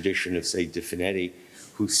follow the tradition of, say, De Finetti,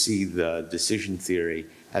 who see the decision theory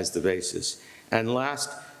as the basis. And last,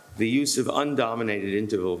 the use of undominated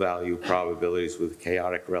interval value probabilities with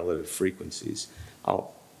chaotic relative frequencies.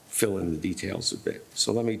 I'll fill in the details a bit.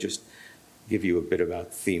 So let me just give you a bit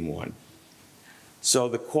about theme one. So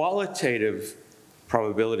the qualitative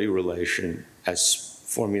probability relation, as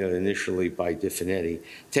formulated initially by De Finetti,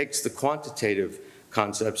 takes the quantitative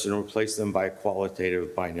concepts and replace them by a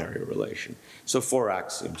qualitative binary relation. So 4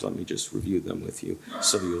 axioms, let me just review them with you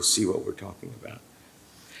so you'll see what we're talking about.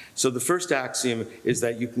 So the first axiom is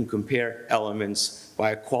that you can compare elements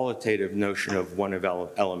by a qualitative notion of one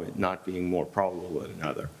element not being more probable than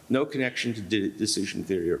another. No connection to decision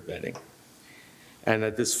theory or betting. And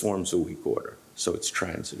that this forms a weak order. So it's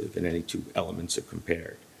transitive and any two elements are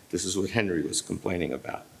compared. This is what Henry was complaining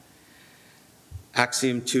about.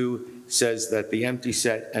 Axiom 2 says that the empty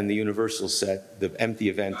set and the universal set, the empty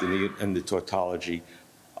event and the tautology,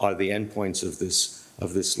 are the endpoints of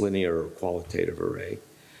this linear or qualitative array.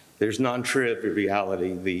 There's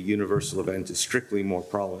non-triviality. The universal event is strictly more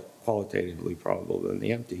qualitatively probable than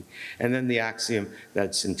the empty. And then the axiom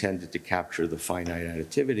that's intended to capture the finite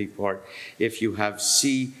additivity part. If you have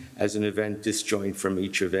C as an event disjoint from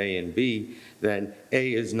each of A and B, then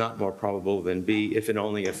A is not more probable than B if and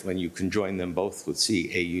only if, when you conjoin them both with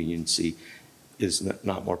C, A union C is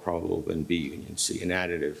not more probable than B union C, an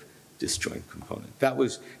additive disjoint component. That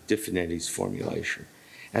was De Finetti's formulation.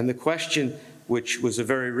 And the question, which was a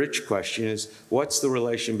very rich question, is what's the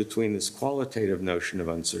relation between this qualitative notion of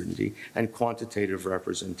uncertainty and quantitative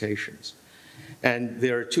representations? And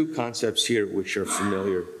there are two concepts here which are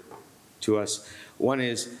familiar to us. One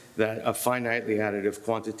is that a finitely additive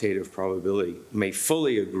quantitative probability may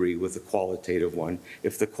fully agree with the qualitative one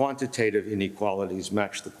if the quantitative inequalities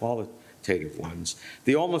match the qualitative ones.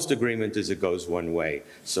 The almost agreement is it goes one way.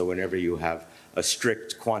 So whenever you have a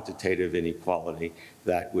strict quantitative inequality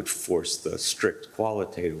that would force the strict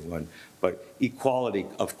qualitative one. But equality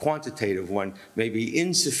of quantitative one may be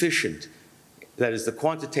insufficient. That is, the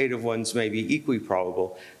quantitative ones may be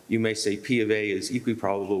equiprobable. You may say P of A is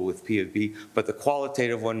equiprobable with P of B, but the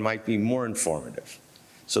qualitative one might be more informative.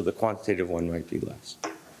 So the quantitative one might be less.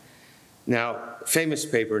 Now, famous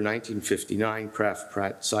paper, 1959, Kraft,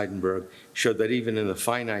 Pratt, Seidenberg, showed that even in the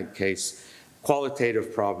finite case,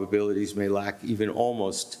 qualitative probabilities may lack even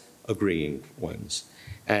almost agreeing ones.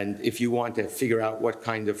 And if you want to figure out what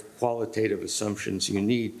kind of qualitative assumptions you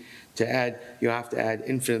need to add, you have to add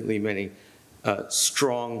infinitely many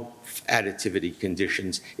strong additivity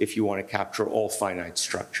conditions if you want to capture all finite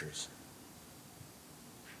structures.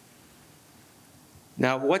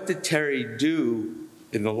 Now, what did Terry do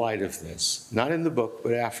in the light of this? Not in the book,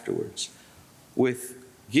 but afterwards. With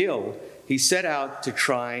Gill, he set out to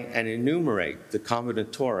try and enumerate the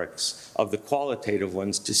combinatorics of the qualitative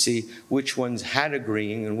ones to see which ones had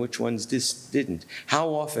agreeing and which ones didn't. How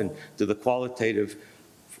often do the qualitative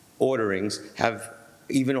orderings have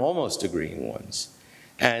even almost agreeing ones?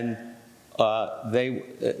 And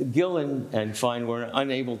Gill and Fine were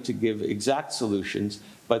unable to give exact solutions,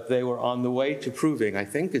 but they were on the way to proving, I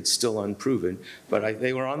think it's still unproven, but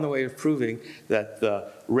they were on the way of proving that the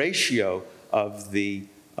ratio of the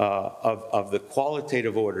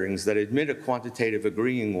qualitative orderings that admit a quantitative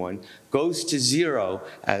agreeing one goes to 0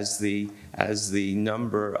 as the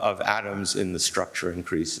number of atoms in the structure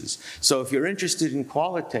increases. So if you're interested in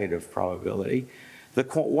qualitative probability, the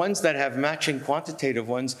ones that have matching quantitative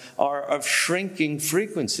ones are of shrinking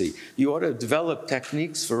frequency. You ought to develop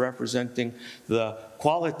techniques for representing the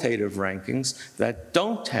qualitative rankings that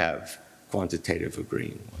don't have quantitative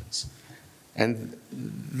agreeing ones. And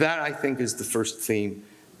that, I think, is the first theme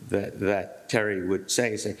that Terry would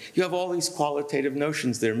say, you have all these qualitative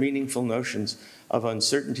notions, they're meaningful notions of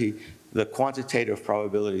uncertainty. The quantitative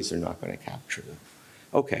probabilities are not going to capture them.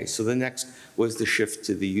 Okay, so the next was the shift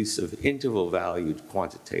to the use of interval-valued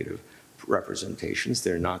quantitative representations.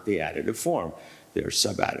 They're not the additive form. They're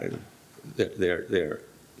subadditive.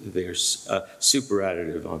 They're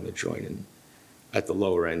superadditive on the joint at the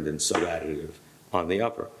lower end and subadditive on the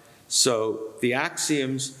upper. So the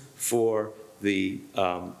axioms for the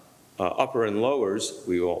upper and lowers,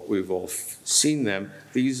 we've all seen them.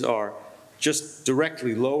 These are just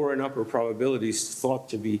directly lower and upper probabilities thought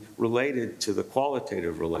to be related to the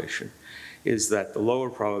qualitative relation, is that the lower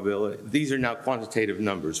probability, these are now quantitative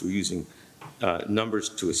numbers. We're using numbers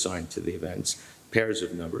to assign to the events, pairs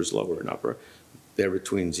of numbers, lower and upper. They're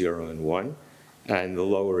between 0 and 1, and the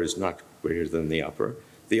lower is not greater than the upper.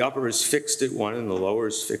 The upper is fixed at 1 and the lower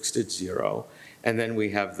is fixed at 0. And then we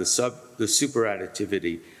have the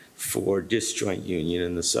superadditivity for disjoint union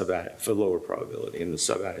and for lower probability, and the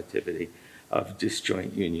subadditivity of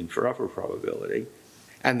disjoint union for upper probability,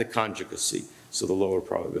 and the conjugacy. So the lower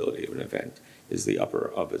probability of an event is the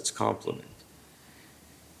upper of its complement.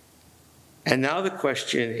 And now the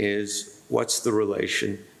question is, what's the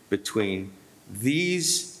relation between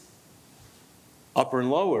these upper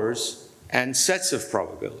and lowers and sets of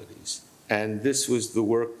probabilities? And this was the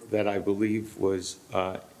work that I believe was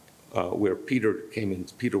where Peter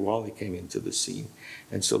Wally came into the scene.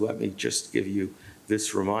 And so let me just give you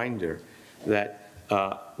this reminder that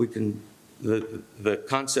the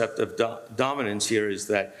concept of dominance here is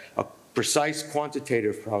that a precise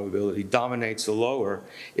quantitative probability dominates a lower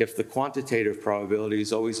if the quantitative probability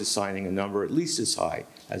is always assigning a number at least as high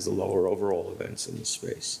as the lower overall events in the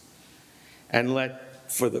space. And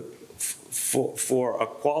for a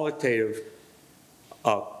qualitative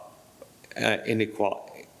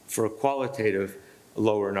inequality, for a qualitative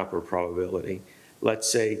lower and upper probability,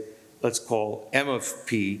 let's call M of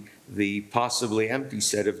P the possibly empty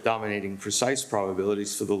set of dominating precise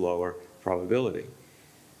probabilities for the lower probability.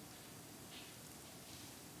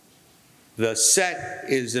 The set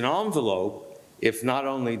is an envelope if not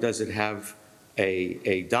only does it have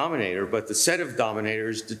a dominator, but the set of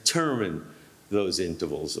dominators determine those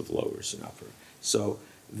intervals of lowers and upper. So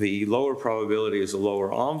the lower probability is a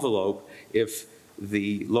lower envelope if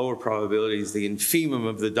the lower probability is the infimum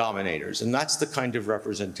of the dominators, and that's the kind of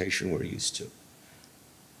representation we're used to.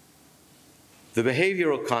 The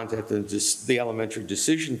behavioral concept of the elementary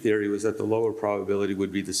decision theory was that the lower probability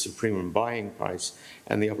would be the supremum buying price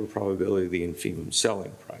and the upper probability the infimum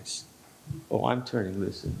selling price. Oh, I'm turning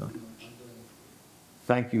this in.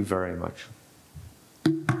 Thank you very much.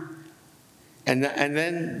 And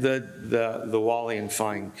then the Wally and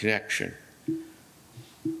Fine connection.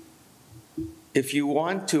 If you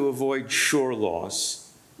want to avoid Shor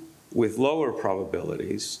loss with lower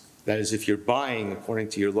probabilities, that is, if you're buying according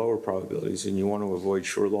to your lower probabilities and you want to avoid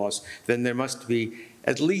sure loss, then there must be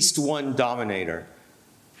at least one dominator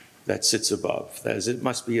that sits above. That is, it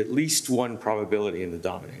must be at least one probability in the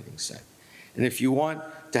dominating set. And if you want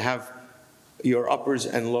to have your uppers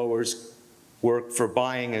and lowers work for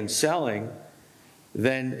buying and selling,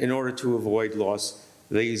 then in order to avoid loss,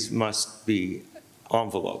 these must be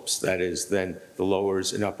envelopes. That is, then the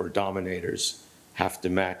lowers and upper dominators have to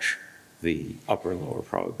match the upper and lower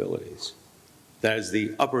probabilities. That is,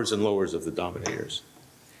 the uppers and lowers of the dominators.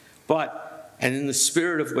 But, and in the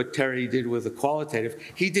spirit of what Terry did with the qualitative,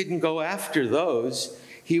 he didn't go after those.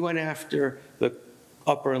 He went after the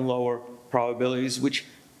upper and lower probabilities, which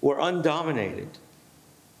were undominated.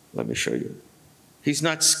 Let me show you. He's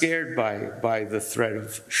not scared by the threat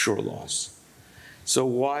of sure loss. So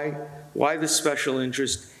why the special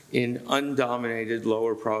interest in undominated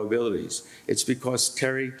lower probabilities? It's because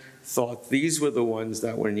Terry thought these were the ones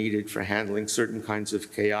that were needed for handling certain kinds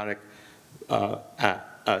of chaotic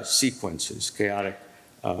sequences, chaotic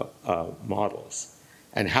models.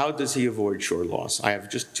 And how does he avoid sure loss? I have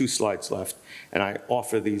just 2 slides left, and I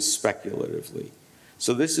offer these speculatively.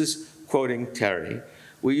 So this is quoting Terry.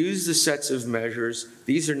 We use the sets of measures.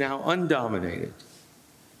 These are now undominated.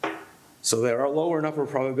 So there are lower and upper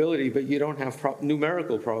probability, but you don't have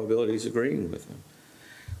numerical probabilities agreeing with them.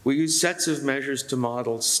 We use sets of measures to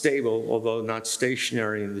model stable, although not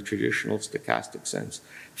stationary in the traditional stochastic sense,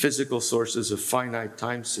 physical sources of finite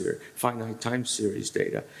time series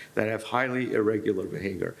data that have highly irregular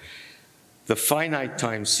behavior. The finite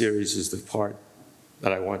time series is the part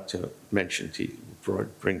that I want to mention to you,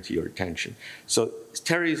 bring to your attention. So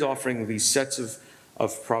Terry's offering these sets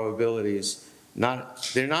of probabilities.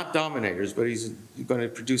 They're not dominators, but he's going to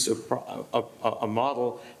produce a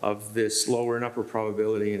model of this lower and upper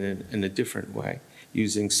probability in a different way,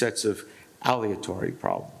 using sets of aleatory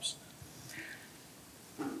problems.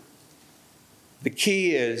 The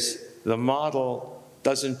key is the model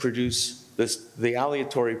doesn't produce the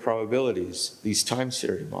aleatory probabilities. These time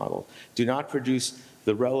series model do not produce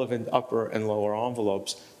the relevant upper and lower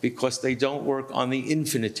envelopes because they don't work on the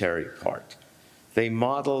infinitary part. They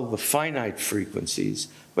model the finite frequencies,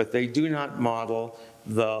 but they do not model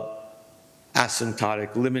the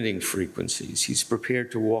asymptotic limiting frequencies. He's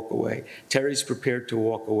prepared to walk away. Terry's prepared to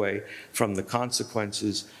walk away from the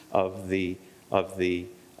consequences of the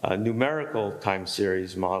numerical time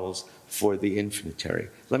series models for the infinitary.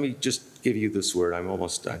 Let me just give you this word. I'm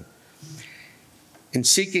almost done. In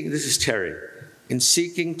seeking, this is Terry, in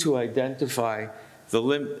seeking to identify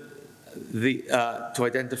to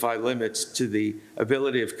identify limits to the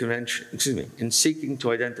ability of convention, in seeking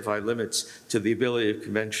to identify limits to the ability of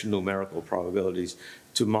conventional numerical probabilities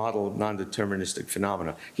to model non-deterministic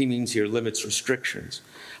phenomena. He means here limits restrictions.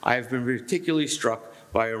 I have been particularly struck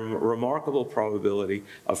by a remarkable probability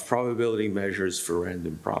of probability measures for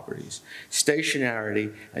random properties.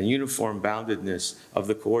 Stationarity and uniform boundedness of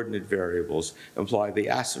the coordinate variables imply the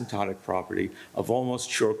asymptotic property of almost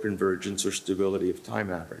sure convergence or stability of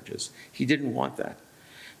time averages. He didn't want that.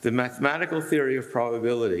 The mathematical theory of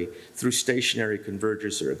probability through stationary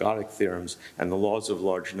convergence or ergodic theorems and the laws of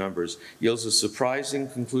large numbers yields a surprising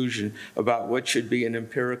conclusion about what should be an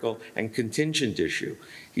empirical and contingent issue.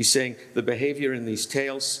 He's saying the behavior in these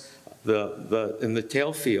tails, in the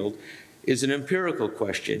tail field, is an empirical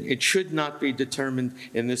question. It should not be determined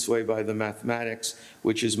in this way by the mathematics,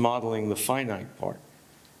 which is modeling the finite part.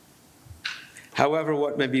 However,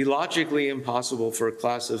 what may be logically impossible for a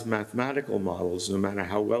class of mathematical models, no matter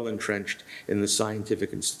how well entrenched in the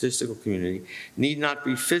scientific and statistical community, need not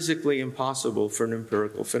be physically impossible for an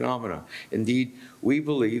empirical phenomena. Indeed, we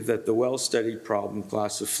believe that the well-studied problem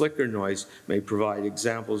class of flicker noise may provide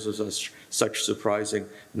examples of such surprising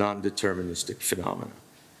non-deterministic phenomena.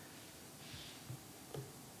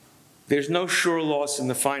 There's no sure loss in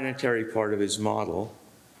the finitary part of his model,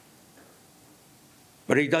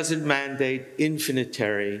 but he doesn't mandate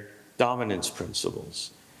infinitary dominance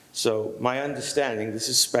principles. So my understanding, this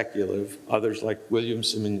is speculative, others like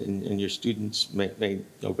Williamson and your students may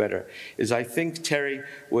know better, is I think Terry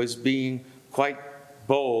was being quite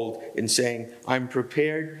bold in saying, I'm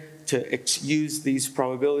prepared to use these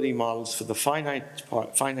probability models for the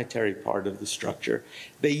finitary part of the structure.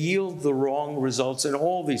 They yield the wrong results, and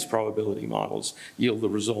all these probability models yield the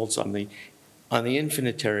results on the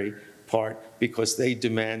infinitary part because they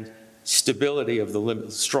demand stability of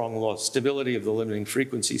the strong loss, stability of the limiting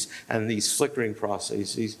frequencies, and these flickering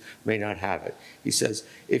processes may not have it. He says,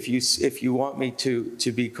 if you want me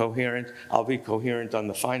to be coherent, I'll be coherent on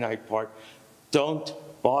the finite part. Don't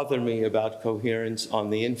bother me about coherence on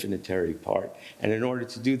the infinitary part. And in order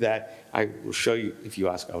to do that, I will show you, if you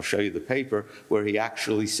ask, I'll show you the paper where he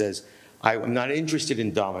actually says, I'm not interested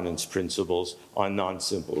in dominance principles on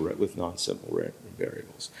with non-simple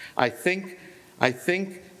variables. I think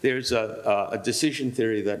there's a decision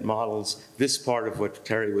theory that models this part of what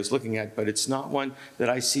Terry was looking at, but it's not one that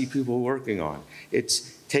I see people working on.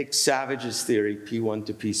 It's take Savage's theory, P1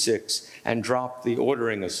 to P6, and drop the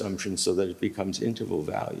ordering assumption so that it becomes interval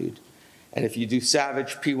valued. And if you do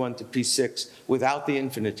Savage P1 to P6 without the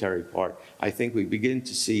infinitary part, I think we begin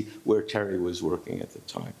to see where Terry was working at the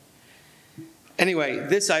time. Anyway,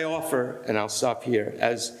 this I offer, and I'll stop here,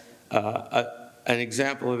 as an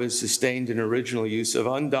example of his sustained and original use of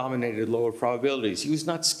undominated lower probabilities. He was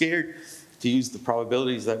not scared to use the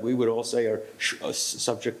probabilities that we would all say are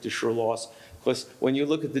subject to sure loss, because when you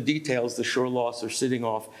look at the details, the sure loss are sitting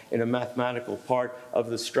off in a mathematical part of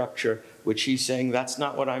the structure, which he's saying that's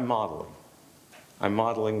not what I'm modeling. I'm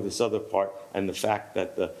modeling this other part and the fact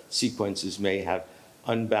that the sequences may have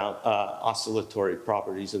unbound oscillatory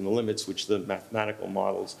properties, and the limits which the mathematical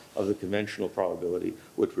models of the conventional probability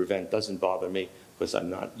would prevent doesn't bother me because I'm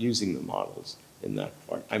not using the models in that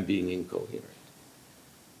part. I'm being incoherent.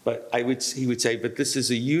 But he would say, but this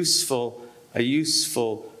is a useful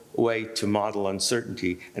way to model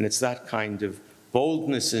uncertainty, and it's that kind of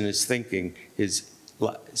boldness in his thinking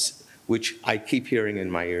which I keep hearing in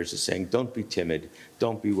my ears is saying, don't be timid,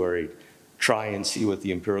 don't be worried. Try and see what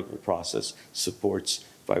the empirical process supports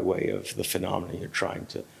by way of the phenomena you're trying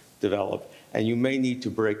to develop. And you may need to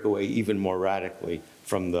break away even more radically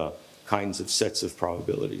from the kinds of sets of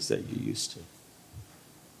probabilities that you used to.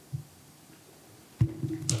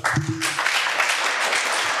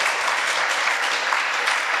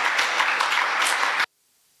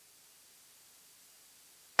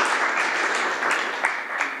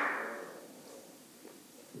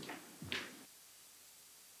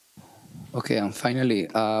 Okay, and finally,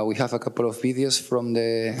 we have a couple of videos from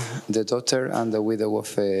the daughter and the widow of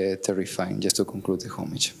Terry Fine, just to conclude the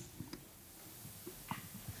homage.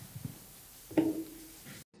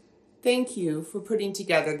 Thank you for putting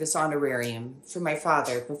together this honorarium for my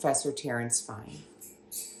father, Professor Terrence Fine.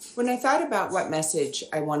 When I thought about what message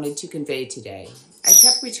I wanted to convey today, I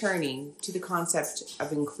kept returning to the concept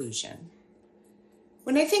of inclusion.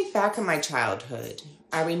 When I think back on my childhood,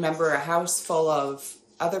 I remember a house full of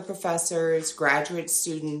other professors, graduate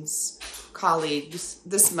students, colleagues,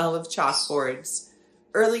 the smell of chalkboards,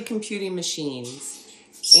 early computing machines,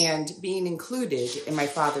 and being included in my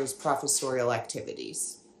father's professorial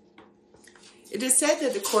activities. It is said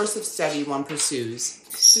that the course of study one pursues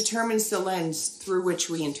determines the lens through which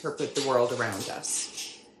we interpret the world around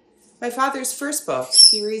us. My father's first book,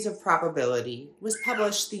 Theories of Probability, was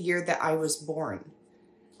published the year that I was born.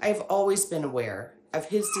 I have always been aware of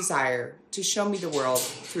his desire to show me the world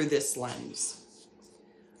through this lens.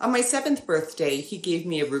 On my 7th birthday, he gave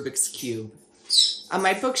me a Rubik's Cube. On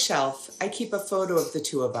my bookshelf, I keep a photo of the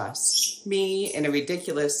two of us, me in a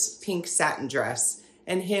ridiculous pink satin dress,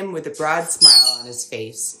 and him with a broad smile on his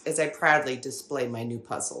face as I proudly display my new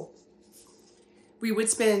puzzle. We would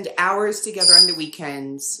spend hours together on the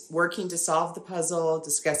weekends, working to solve the puzzle,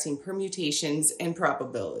 discussing permutations and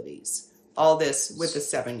probabilities. All this with a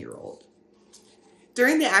 7-year-old.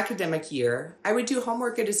 During the academic year, I would do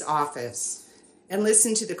homework at his office and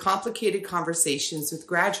listen to the complicated conversations with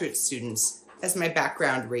graduate students as my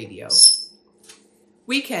background radio.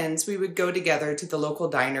 Weekends, we would go together to the local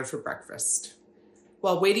diner for breakfast.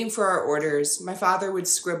 While waiting for our orders, my father would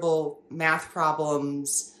scribble math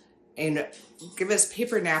problems and give us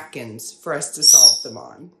paper napkins for us to solve them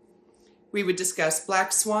on. We would discuss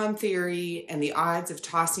black swan theory and the odds of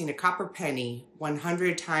tossing a copper penny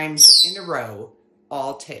 100 times in a row,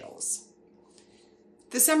 all tails.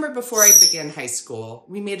 The summer before I began high school,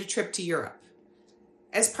 we made a trip to Europe.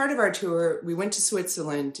 As part of our tour, we went to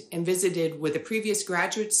Switzerland and visited with a previous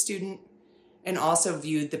graduate student and also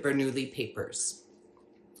viewed the Bernoulli papers.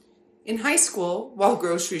 In high school, while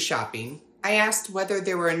grocery shopping, I asked whether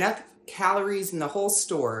there were enough calories in the whole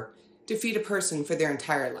store to feed a person for their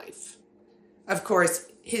entire life. Of course,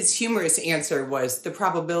 his humorous answer was the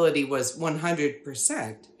probability was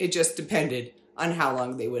 100%. It just depended on how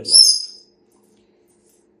long they would live.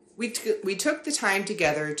 We took the time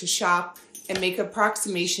together to shop and make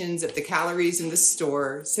approximations of the calories in the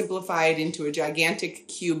store, simplified into a gigantic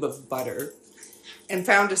cube of butter, and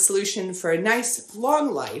found a solution for a nice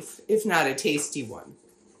long life, if not a tasty one.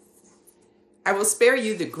 I will spare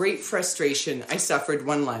you the great frustration I suffered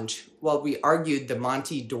one lunch while we argued the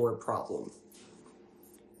Monty door problem.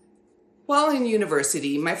 While in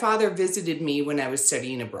university, my father visited me when I was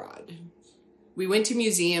studying abroad. We went to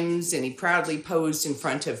museums and he proudly posed in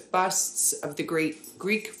front of busts of the great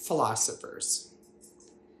Greek philosophers.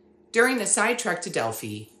 During a side trek to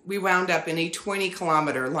Delphi, we wound up in a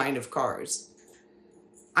 20-kilometer line of cars.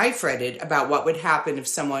 I fretted about what would happen if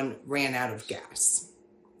someone ran out of gas.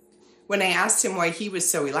 When I asked him why he was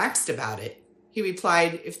so relaxed about it, he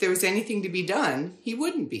replied, if there was anything to be done, he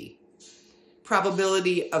wouldn't be.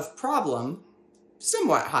 Probability of problem,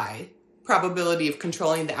 somewhat high. Probability of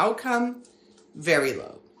controlling the outcome, very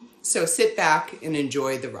low. So sit back and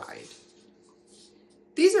enjoy the ride.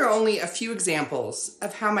 These are only a few examples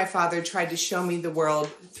of how my father tried to show me the world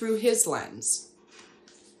through his lens.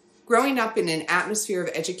 Growing up in an atmosphere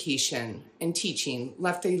of education and teaching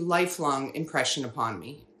left a lifelong impression upon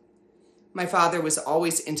me. My father was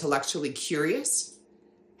always intellectually curious,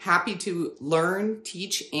 happy to learn,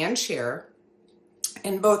 teach, and share,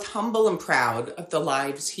 and both humble and proud of the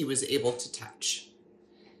lives he was able to touch.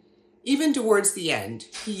 Even towards the end,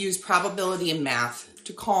 he used probability and math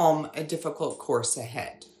to calm a difficult course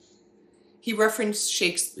ahead. He referenced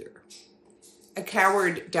Shakespeare. A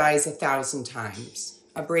coward dies 1,000 times,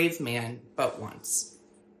 a brave man but once.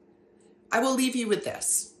 I will leave you with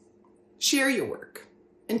this. Share your work.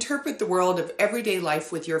 Interpret the world of everyday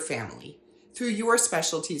life with your family through your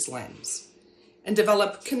specialty's lens, and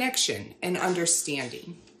develop connection and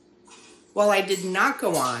understanding. While I did not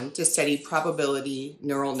go on to study probability,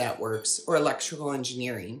 neural networks, or electrical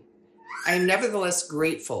engineering, I am nevertheless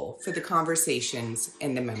grateful for the conversations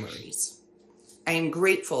and the memories. I am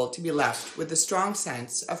grateful to be left with a strong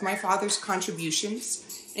sense of my father's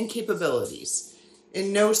contributions and capabilities,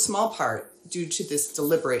 in no small part due to this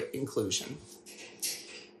deliberate inclusion.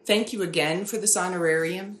 Thank you again for this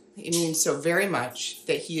honorarium. It means so very much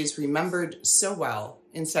that he is remembered so well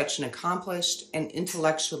in such an accomplished and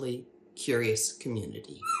intellectually curious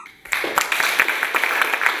community.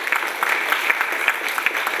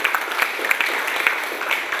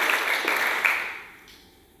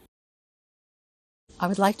 I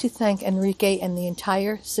would like to thank Enrique and the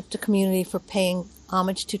entire ISIPTA community for paying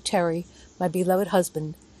homage to Terry, my beloved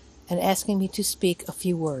husband, and asking me to speak a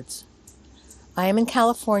few words. I am in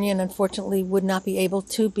California and unfortunately would not be able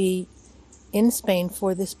to be in Spain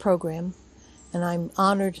for this program, and I'm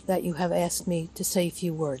honored that you have asked me to say a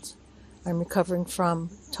few words. I'm recovering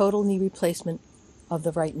from total knee replacement of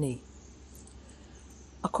the right knee.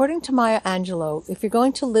 According to Maya Angelou, if you're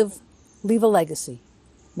going to leave a legacy,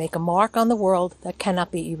 make a mark on the world that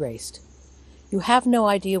cannot be erased. You have no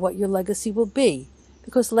idea what your legacy will be,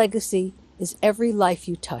 because legacy is every life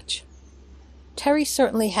you touch. Terry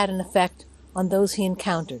certainly had an effect on those he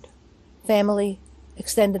encountered: family,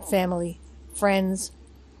 extended family, friends,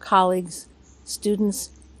 colleagues,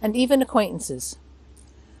 students, and even acquaintances.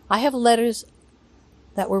 I have letters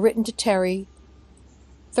that were written to Terry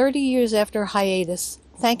 30 years after hiatus,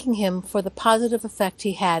 thanking him for the positive effect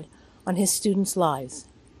he had on his students' lives.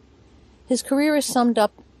 His career is summed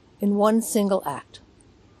up in one single act.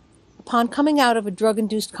 Upon coming out of a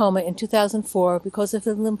drug-induced coma in 2004 because of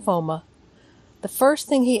his lymphoma, the first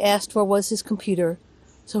thing he asked for was his computer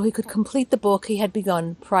so he could complete the book he had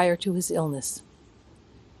begun prior to his illness.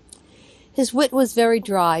 His wit was very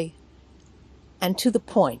dry and to the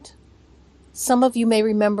point. Some of you may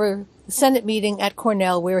remember the Senate meeting at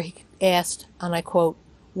Cornell where he asked, and I quote,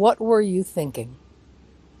 "What were you thinking?"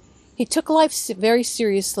 He took life very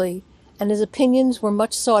seriously, and his opinions were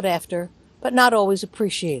much sought after, but not always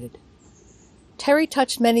appreciated. Terry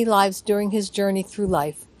touched many lives during his journey through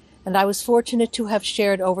life, and I was fortunate to have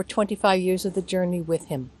shared over 25 years of the journey with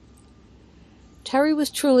him. Terry was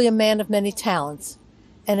truly a man of many talents,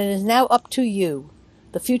 and it is now up to you,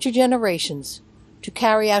 the future generations, to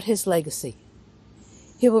carry out his legacy.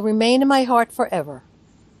 He will remain in my heart forever.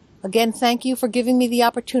 Again, thank you for giving me the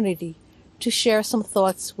opportunity to share some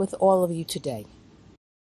thoughts with all of you today.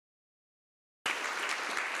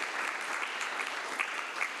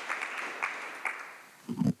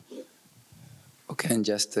 Okay, and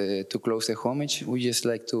just to close the homage, we just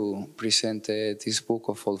like to present this book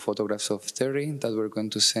of all photographs of Terry that we're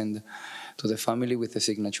going to send to the family with the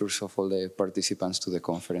signatures of all the participants to the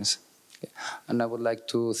conference. Okay. And I would like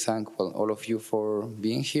to thank all of you for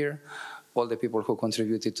being here, all the people who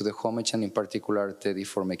contributed to the homage, and in particular Teddy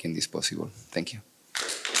for making this possible. Thank you.